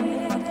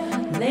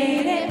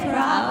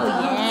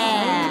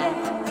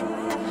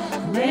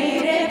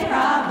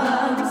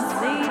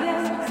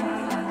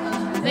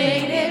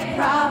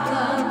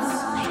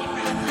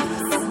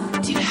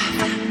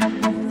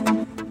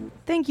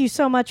 Thank you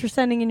so much for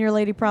sending in your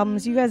lady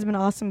problems. You guys have been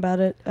awesome about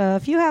it.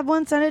 If you have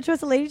one, send it to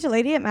us at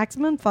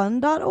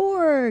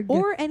ladytolady@maximumfun.org.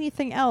 Or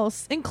anything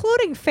else,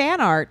 including fan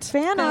art.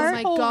 fan Oh art.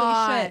 my Holy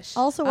gosh. shit.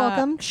 Also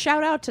welcome.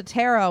 Shout out to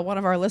Tara, one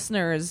of our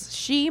listeners.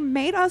 She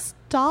made us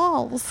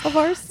dolls of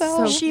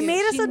ourselves. So She cute.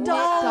 made us She a made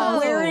doll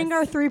dolls. wearing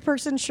our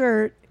 3-person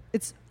shirt.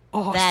 It's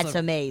awesome. That's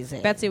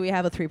amazing. Betsy, we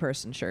have a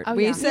 3-person shirt. Oh,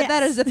 we yeah. said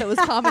that Yes. as if it was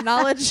common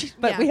knowledge,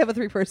 but Yeah. we have a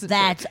 3-person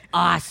That's shirt.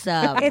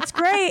 awesome. It's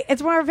great.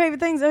 It's one of our favorite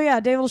things. Oh, yeah.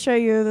 Dave will show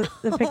you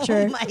the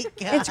picture. Oh my god.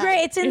 It's great.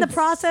 It's in the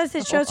process.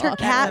 It shows her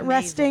That's cat amazing.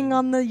 resting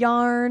on the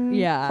yarn.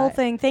 Yeah. Whole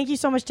thing. Thank you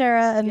so much,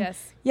 Tara. And Yes.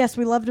 yes,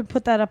 we love to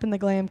put that up in the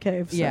glam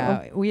cave. So.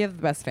 Yeah, we have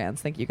the best fans.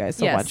 Thank you guys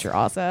so Yes. much. You're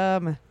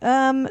awesome.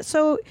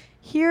 So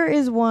here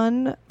is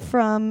one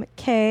from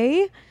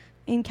Kay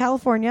in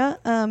California.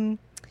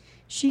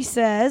 She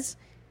says,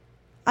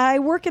 I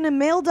work in a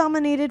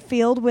male-dominated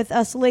field with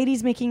us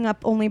ladies making up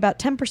only about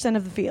 10%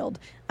 of the field.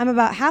 I'm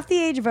about half the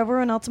age of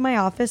everyone else in my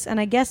office, and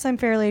I guess I'm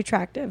fairly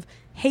attractive.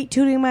 Hate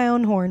tooting my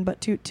own horn,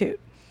 but toot toot.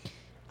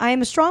 I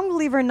am a strong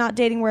believer in not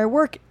dating where I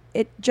work,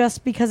 it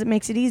just because it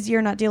makes it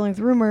easier not dealing with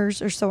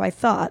rumors, or so I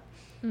thought.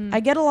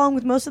 I get along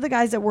with most of the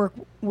guys that work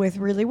with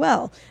really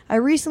well. I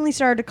recently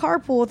started to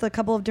carpool with a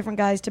couple of different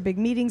guys to big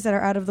meetings that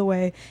are out of the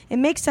way. It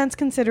makes sense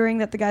considering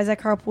that the guys I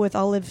carpool with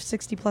all live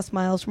 60 plus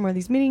miles from where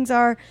these meetings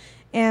are,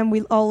 and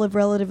we all live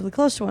relatively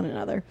close to one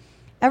another.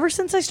 Ever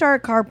since I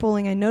started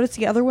carpooling, I noticed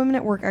the other women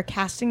at work are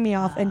casting me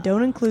off and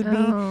don't include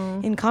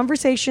me in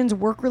conversations,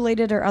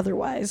 work-related or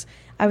otherwise.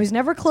 I was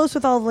never close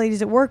with all the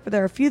ladies at work, but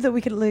there are a few that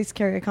we could at least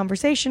carry a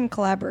conversation,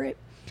 collaborate.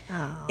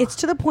 It's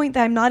to the point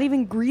that I'm not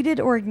even greeted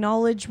or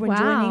acknowledged when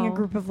joining a Wow.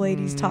 group of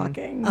ladies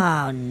talking.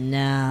 Oh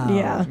no.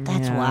 Yeah.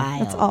 That's Yeah.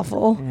 wild. That's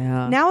awful.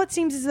 Yeah. Now it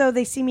seems as though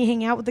they see me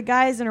hang out with the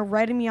guys and are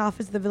writing me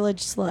off as the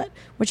village slut,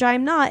 which I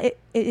am not. It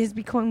has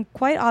become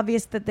quite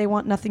obvious that they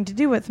want nothing to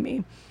do with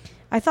me.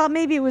 I thought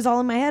maybe it was all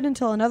in my head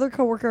until another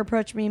coworker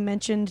approached me and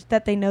mentioned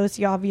that they noticed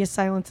the obvious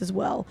silence as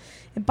well.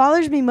 It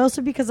bothers me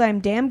mostly because I am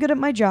damn good at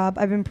my job.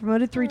 I've been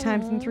promoted 3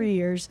 times in 3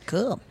 years.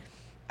 Cool.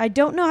 I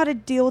don't know how to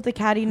deal with the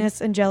cattiness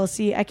and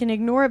jealousy. I can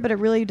ignore it, but it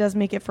really does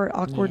make it for an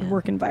awkward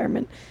work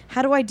environment.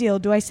 How do I deal?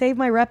 Do I save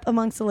my rep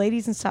amongst the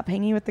ladies and stop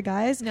hanging with the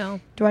guys? No.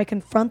 Do I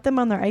confront them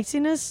on their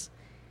iciness?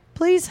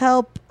 Please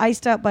help.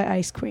 Iced Out by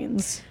Ice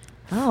Queens.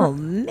 Oh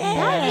That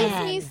man.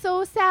 makes me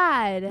so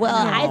sad.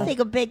 Well, Yeah. I think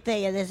a big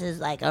thing, and this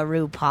is like a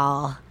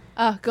RuPaul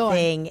go on.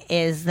 thing,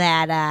 is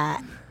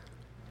that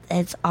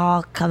it's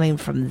all coming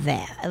from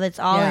them. It's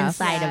all Yes.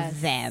 inside Yes.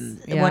 of them.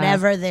 Yeah.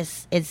 Whatever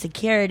this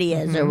insecurity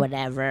is or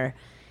whatever,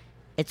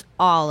 it's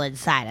all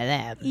inside of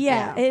them.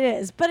 Yeah, it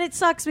is. But it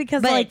sucks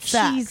because But like it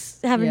sucks. she's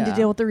having to Yeah.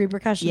 deal with the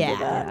repercussions Yeah. of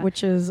that, Yeah.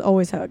 which is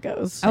always how it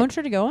goes. I want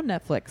you to go on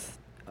Netflix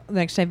the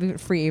next time,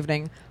 free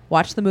evening.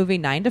 Watch the movie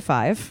 9 to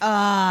 5.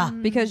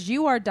 Because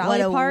you are Dolly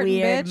What a Parton,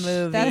 weird bitch.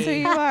 movie. That's who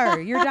you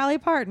are. You're Dolly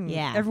Parton.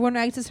 Yeah. Everyone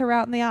exits her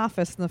out in the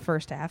office in the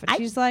first half, and I-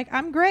 she's like,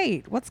 "I'm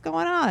great. What's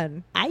going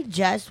on?" I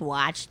just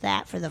watched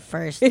that for the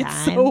first It's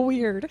time. so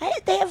weird.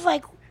 They have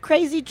like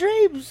crazy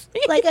dreams,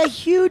 like a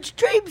huge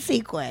dream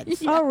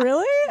sequence. Oh,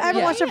 really? I haven't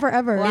Yeah. watched it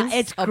forever. Well,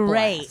 it's a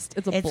great. blast.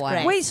 It's a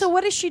blast. Wait, so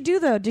what does she do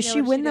though? Does Yeah,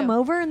 she what does win she them do?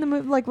 over in the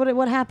movie? Like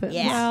what happens?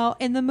 Yeah. Well,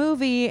 in the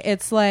movie,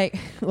 it's like,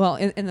 well,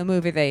 in the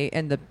movie, they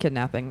end up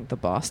kidnapping the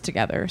boss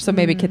together. So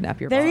maybe kidnap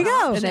your There boss. you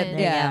go. And then, There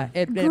you yeah. go.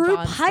 It Group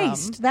bonds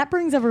heist. them. That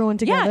brings everyone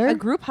together. Yeah, a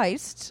group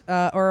heist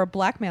or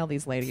blackmail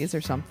these ladies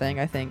or something.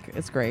 I think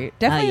is great.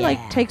 Definitely yeah.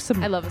 like take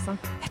some. I love this song.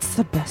 It's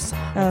the best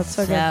song. Oh, it's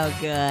so good.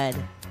 So good.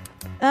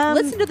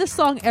 Listen to this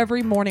song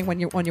every morning when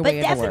you're on your But way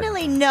into work.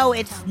 definitely know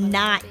it's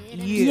not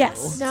you.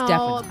 Yes. No,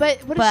 definitely.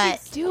 but what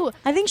does she do?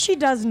 I think she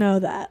does know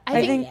that.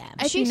 I think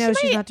I she think knows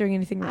she she's might- not doing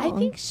anything wrong. I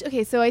think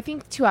okay. So I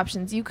think two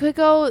options. You could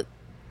go.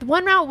 The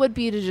one route would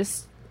be to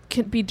just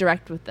be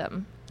direct with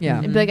them. Yeah.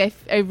 And be like,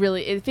 I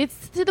really, if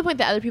it's to the point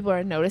that other people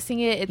are noticing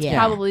it, it's Yeah.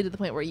 probably to the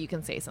point where you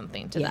can say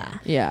something to Yeah. them.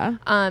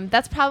 Yeah.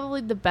 That's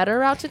probably the better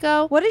route to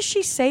go. What does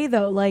she say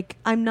though? Like,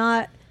 I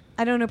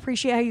don't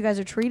appreciate how you guys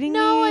are treating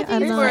No, me. I think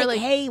I'm it's not- more Like, like-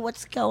 hey,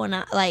 what's going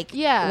on? Like,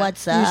 Yeah.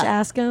 what's you just up?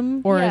 ask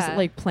him. Or is Yeah. it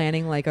like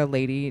planning like a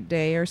lady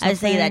day or something? I was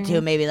thinking that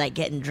too. Maybe like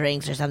getting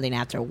drinks or something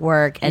after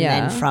work, and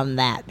Yeah. then from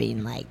that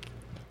being like,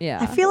 Yeah.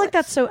 I feel like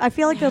that's so. I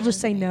feel like they'll just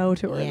say no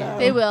to her Yeah. though.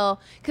 They will,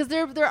 because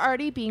they're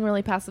already being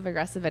really passive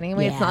aggressive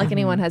anyway. It's Yeah. not like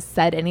anyone has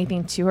said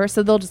anything to her,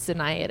 so they'll just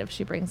deny it if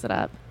she brings it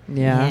up.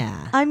 Yeah.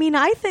 yeah. I mean,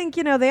 I think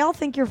they all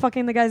think you're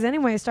fucking the guys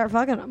anyway. Start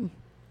fucking them.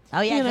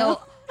 Oh yeah, You know?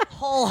 go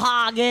whole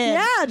hog in.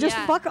 Yeah, just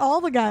Yeah. fuck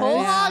all the guys.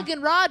 Whole hog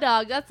and raw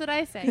dog. That's what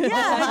I say.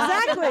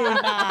 Yeah,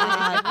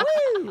 exactly.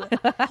 Woo.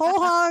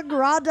 Whole hog,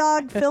 raw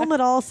dog, film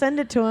it all, send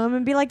it to him,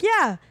 and be like,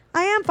 yeah,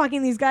 I am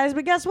fucking these guys,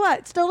 but guess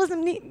what? Still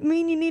doesn't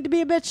mean you need to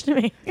be a bitch to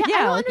me. Yeah, Yeah, I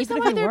don't like, understand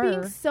even why if they're you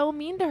being were. so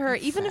mean to her,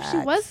 even if she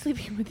was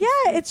sleeping with. Yeah,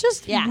 it's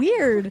just Yeah.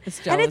 weird.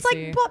 It's and it's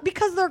jealousy. like, but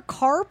because they're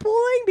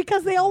carpooling,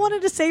 because they all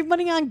wanted to save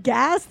money on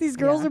gas, these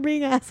girls Yeah. are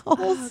being assholes.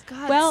 Oh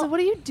God. Well- so what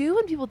do you do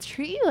when people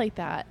treat you like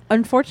that?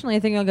 Unfortunately, I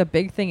think like a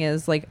big thing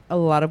is like a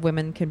lot of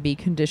women can be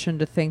conditioned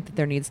to think that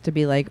there needs to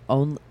be like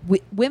only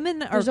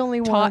women are There's only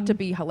taught one. to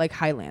be like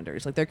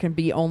Highlanders. Like there can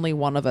be only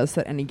one of us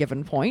at any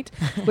given point,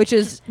 which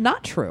is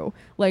not true.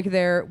 Like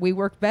we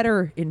work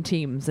better in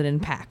teams and in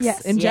packs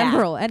Yes. in Yeah.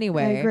 general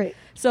anyway. I agree.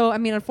 So I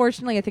mean,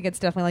 unfortunately, I think it's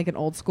definitely like an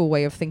old school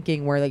way of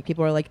thinking where like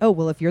people are like, oh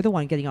well, if you're the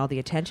one getting all the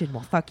attention,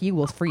 well fuck you,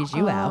 we'll freeze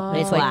you out.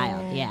 And It's like,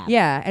 wild. Yeah.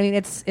 yeah, I mean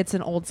it's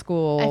an old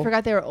school. I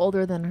forgot they were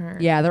older than her.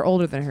 Yeah, they're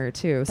older than her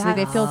too, so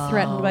they feel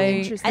threatened by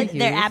interesting. the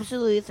They're youth.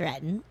 absolutely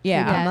threatened.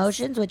 Yeah. Through Yes.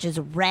 promotions, which is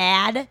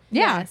rad.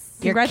 Yeah, Yes.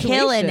 You're killing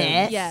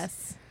Congratulations. it.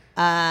 Yes.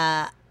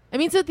 Uh, I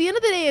mean, so at the end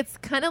of the day, it's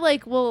kind of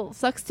like, well,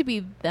 sucks to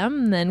be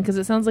them then, because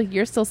it sounds like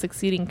you're still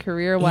succeeding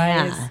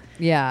career-wise.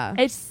 Yeah.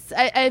 Yeah.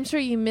 I'm sure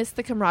you miss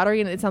the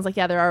camaraderie, and it sounds like,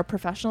 yeah, there are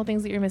professional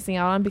things that you're missing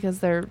out on because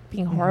they're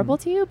being horrible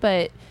to you,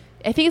 but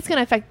I think it's going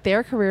to affect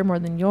their career more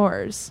than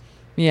yours.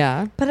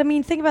 Yeah. But I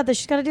mean, think about this.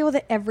 She's got to deal with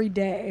it every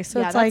day. So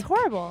yeah, it's that's like,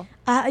 horrible.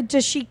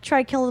 does she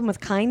try to kill them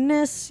with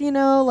kindness?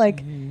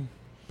 Like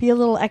be a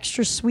little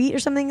extra sweet or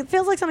something. It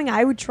feels like something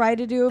I would try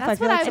to do if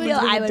That's I feel what like I I someone's feel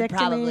being I a would dick to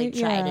probably me.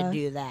 try Yeah. to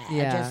do that.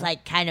 Yeah. Just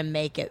like kind of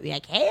make it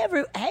like, hey,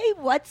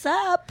 what's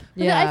up?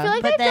 But Yeah. I feel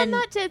like But I've then-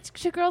 done that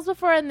to girls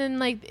before, and then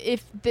like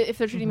if they're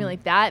treating me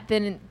like that,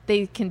 then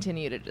they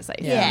continue to just like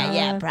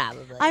Yeah,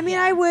 probably. I mean,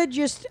 yeah. I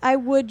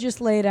would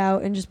just lay it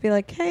out and just be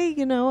like, hey,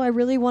 I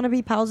really want to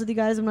be pals with you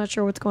guys. I'm not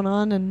sure what's going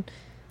on, and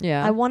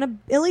Yeah. I want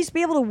to at least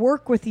be able to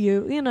work with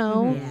you.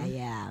 Yeah.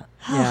 Yeah.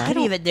 I could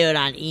even do it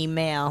on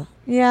email.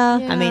 Yeah.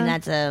 Yeah. I mean,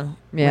 that's a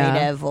Yeah. way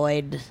to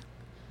avoid.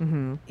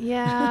 Mm-hmm.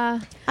 yeah.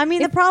 I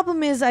mean, the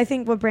problem is, I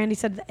think what Brandy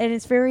said, and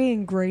it's very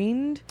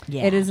ingrained.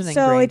 Yeah. It is an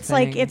So ingrained it's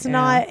like thing, it's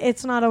yeah.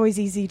 not always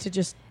easy to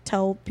just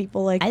tell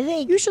people like, I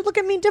think you should look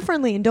at me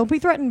differently and don't be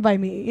threatened by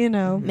me.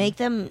 make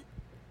them.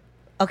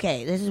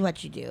 Okay, this is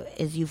what you do: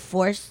 is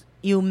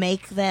you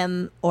make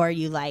them, or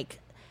you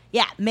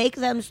make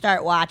them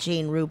start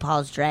watching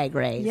RuPaul's Drag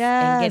Race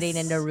Yes. and getting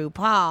into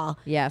RuPaul,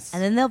 Yes.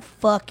 and then they'll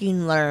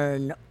fucking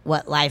learn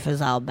what life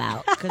is all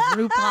about because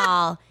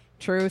RuPaul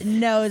Truth.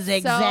 knows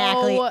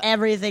exactly So-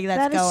 everything that's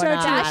That is going so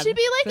on. true. That should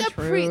be like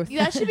The a truth.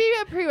 that should be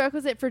a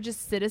prerequisite for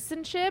just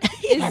citizenship.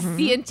 Is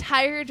the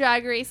entire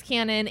Drag Race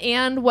canon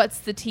and what's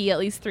the tea? At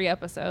least 3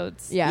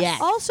 episodes. Yes.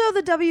 Yes. Also,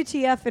 the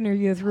WTF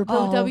interview with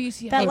RuPaul.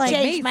 WTF. That It like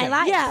changed my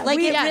life. Yeah, like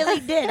it Yes. really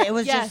did. It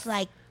was Yes. just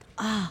like,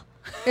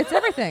 It's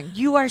everything.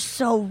 you are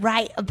so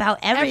right about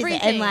everything.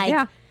 Everything. And like,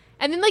 Yeah.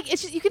 And then like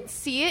it's just, you can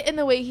see it in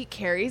the way he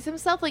carries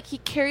himself. Like he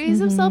carries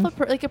himself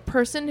like a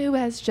person who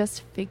has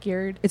just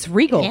figured It's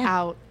regal. Yeah.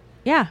 out.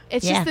 Yeah.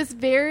 It's Yeah. just this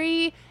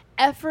very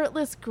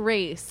effortless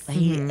grace.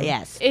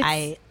 yes,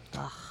 It's-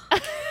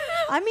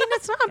 I mean,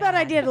 it's not a bad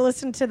idea to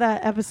listen to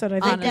that episode. I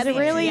think 'cause it Honestly.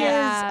 really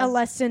Yeah. is a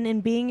lesson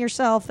in being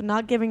yourself and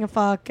not giving a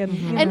fuck. And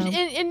you And, know.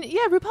 and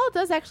yeah, RuPaul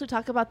does actually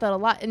talk about that a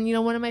lot. And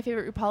one of my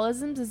favorite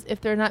RuPaulisms is if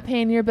they're not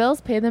paying your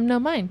bills, pay them no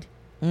mind.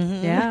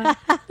 Yeah.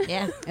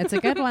 yeah, It's a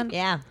good one.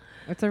 yeah.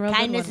 It's a real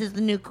Kindness good one. is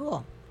the new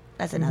cool.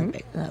 That's another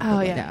big. Oh, big yeah.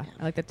 one. Yeah.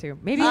 I like that too.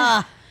 Maybe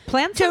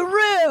Plan to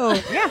Rue.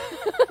 Yeah.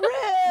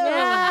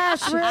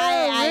 Yes, Rue.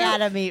 I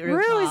gotta meet RuPaul.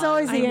 Rue is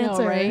always the I know,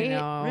 answer. right?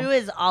 No. Rue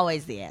is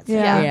always the answer.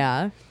 Yeah.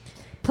 Yeah.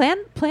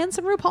 plan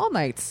some RuPaul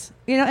nights,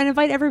 and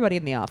invite everybody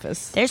in the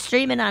office. They're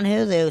streaming on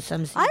Hulu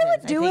some seasons. I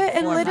would do think it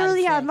and 4, 5,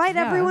 literally 6. invite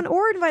everyone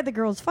or invite the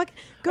girls. Fuck,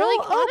 go, Or,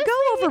 like, go honestly-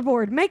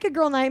 overboard. Make a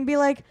girl night and be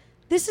like,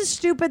 this is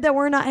stupid that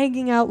we're not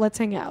hanging out. Let's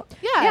hang out.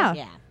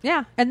 Yeah.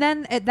 Yeah. And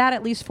then that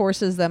at least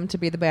forces them to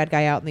be the bad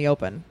guy out in the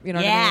open. You know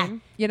what I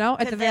mean?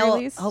 At the very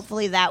least.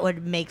 Hopefully that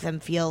would make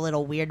them feel a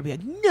little weird to be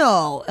like,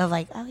 no. Of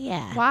like, oh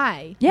yeah.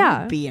 Why?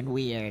 Yeah. Being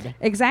weird.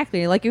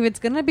 Exactly. Like, if it's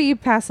going to be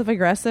passive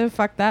aggressive,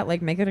 fuck that.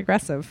 Like, make it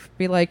aggressive.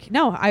 Be like,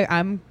 no,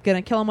 I'm going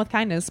to kill them with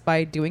kindness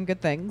by doing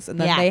good things.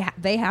 And then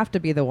they have to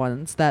be the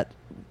ones that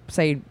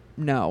say,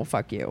 no,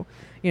 fuck you.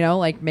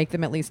 Like, make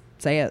them at least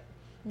say it.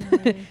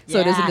 So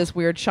it isn't this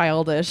weird,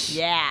 childish,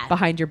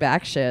 behind your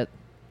back shit.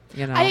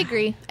 I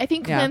agree. I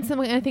think Yeah.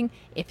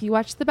 if you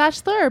watch The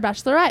Bachelor or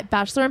Bachelorette,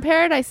 Bachelor in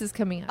Paradise is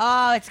coming up.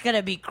 Oh, it's going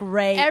to be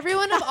great.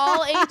 Everyone of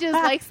all ages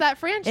likes that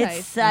franchise.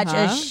 It's such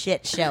a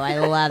shit show. I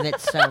love it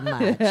so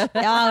much.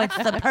 Oh, it's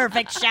the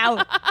perfect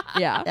show.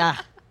 Yeah.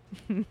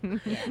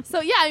 So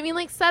yeah, I mean,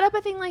 like, set up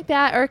a thing like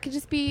that, or it could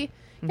just be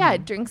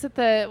drinks at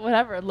the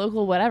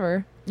local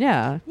whatever.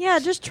 Yeah. Yeah,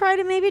 just try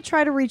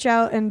to reach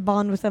out and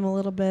bond with them a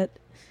little bit.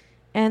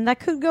 And that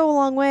could go a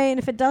long way. And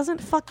if it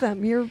doesn't, fuck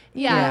them.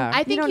 Yeah.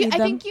 I don't think need I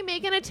them. think you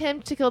make an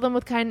attempt to kill them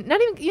with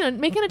not even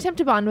make an attempt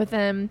to bond with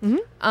them. Mm-hmm.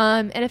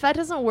 And if that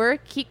doesn't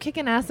work, keep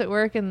kicking ass at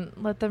work and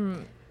let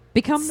them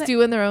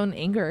stew in their own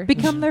anger.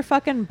 Become their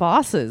fucking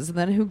bosses, and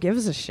then who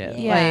gives a shit?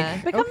 Yeah.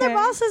 Like, Become their okay.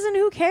 bosses, and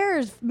who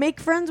cares? Make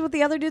friends with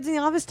the other dudes in the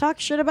office. Talk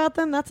shit about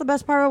them. That's the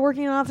best part of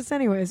working in an office,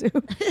 anyways.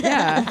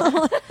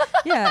 Yeah.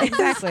 Yeah,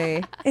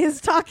 exactly.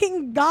 Is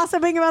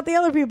gossiping about the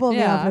other people in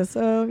the Yeah. office.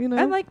 So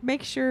And like,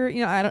 make sure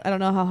I don't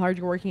know how hard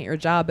you're working at your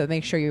job, but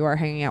make sure you are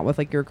hanging out with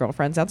like your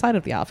girlfriends outside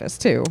of the office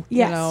too.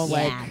 Yes.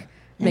 Like Yeah.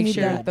 make need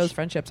sure that. that those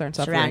friendships aren't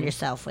suffering. Surround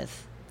yourself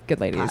with Good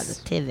ladies.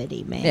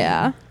 positivity, man.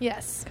 Yeah.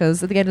 Yes.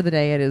 Because at the end of the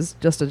day, it is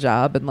just a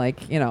job, and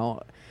like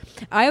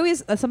I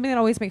always something that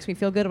always makes me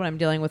feel good when I'm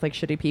dealing with like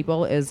shitty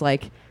people is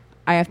like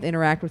I have to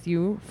interact with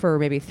you for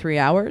maybe 3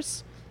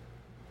 hours,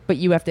 but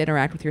you have to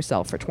interact with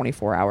yourself for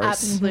 24 hours.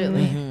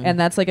 Absolutely. And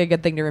that's like a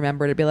good thing to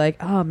remember, to be like,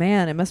 oh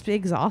man, it must be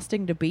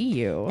exhausting to be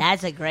you.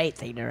 That's a great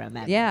thing to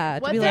remember. Yeah.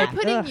 To What be they're like,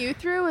 putting ugh. you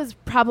through is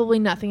probably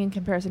nothing in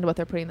comparison to what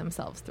they're putting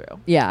themselves through.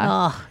 Yeah.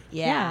 Oh,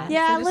 yeah.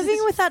 Yeah, So living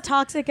with that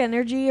toxic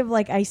energy of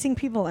like icing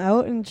people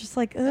out and just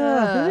like, who's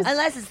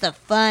Unless it's the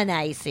fun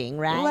icing,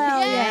 right?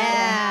 Well,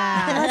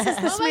 yeah. Unless it's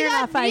the Oh my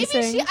God, Smirnoff maybe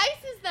icing. she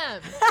ices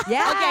them.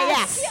 Yeah. Okay,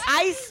 yeah.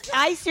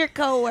 Ice your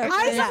coworkers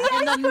Ice the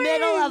in the ice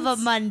middle of a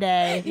creams.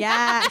 Monday.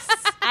 Yes.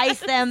 Ice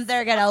them,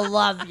 they're gonna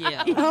love you.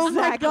 Oh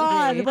my Exactly.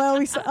 God! Well,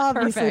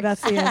 obviously Perfect.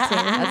 that's the answer.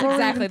 That's what were we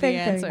exactly even the thinking?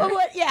 answer. But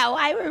what? Yeah,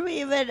 why were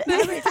we even?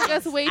 It took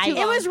us way too It It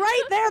long. was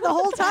right there the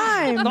whole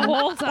time. The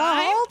whole time?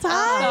 The whole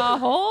time. the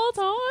whole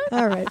time.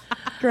 All right,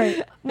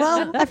 great.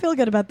 Well, I feel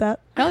good about that.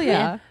 Hell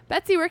yeah.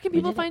 Betsy, where can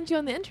people find you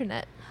on the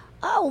internet?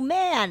 Oh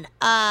man,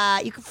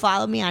 you can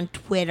follow me on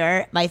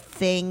Twitter. My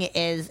thing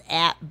is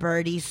at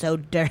Birdie So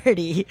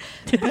Dirty.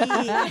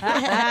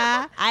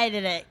 I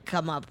didn't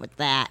come up with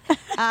that.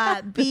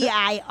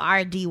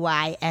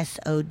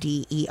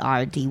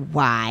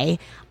 BIRDYSODERDY.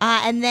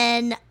 And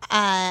then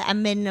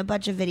I'm in a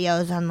bunch of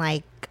videos on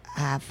like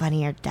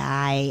Funny or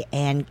Die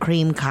and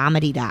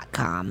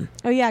creamcomedy.com.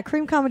 Oh yeah,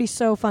 Cream Comedy's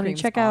so funny.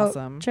 Cream's check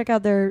awesome.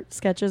 out their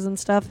sketches and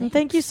stuff. And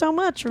thank you so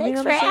much for being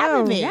Thanks on the for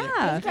having show. me.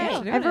 Yeah. It's great. Thanks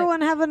for doing it.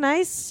 Everyone have a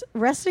nice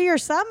rest of your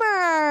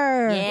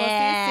summer.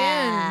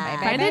 Yeah. We'll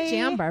see you soon. Find a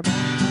jam, Barbara.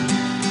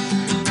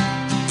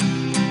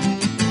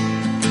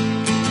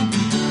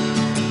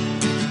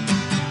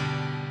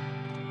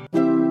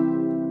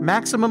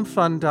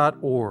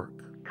 MaximumFun.org.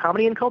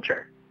 Comedy and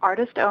culture.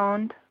 Artist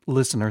owned.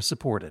 Listener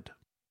supported.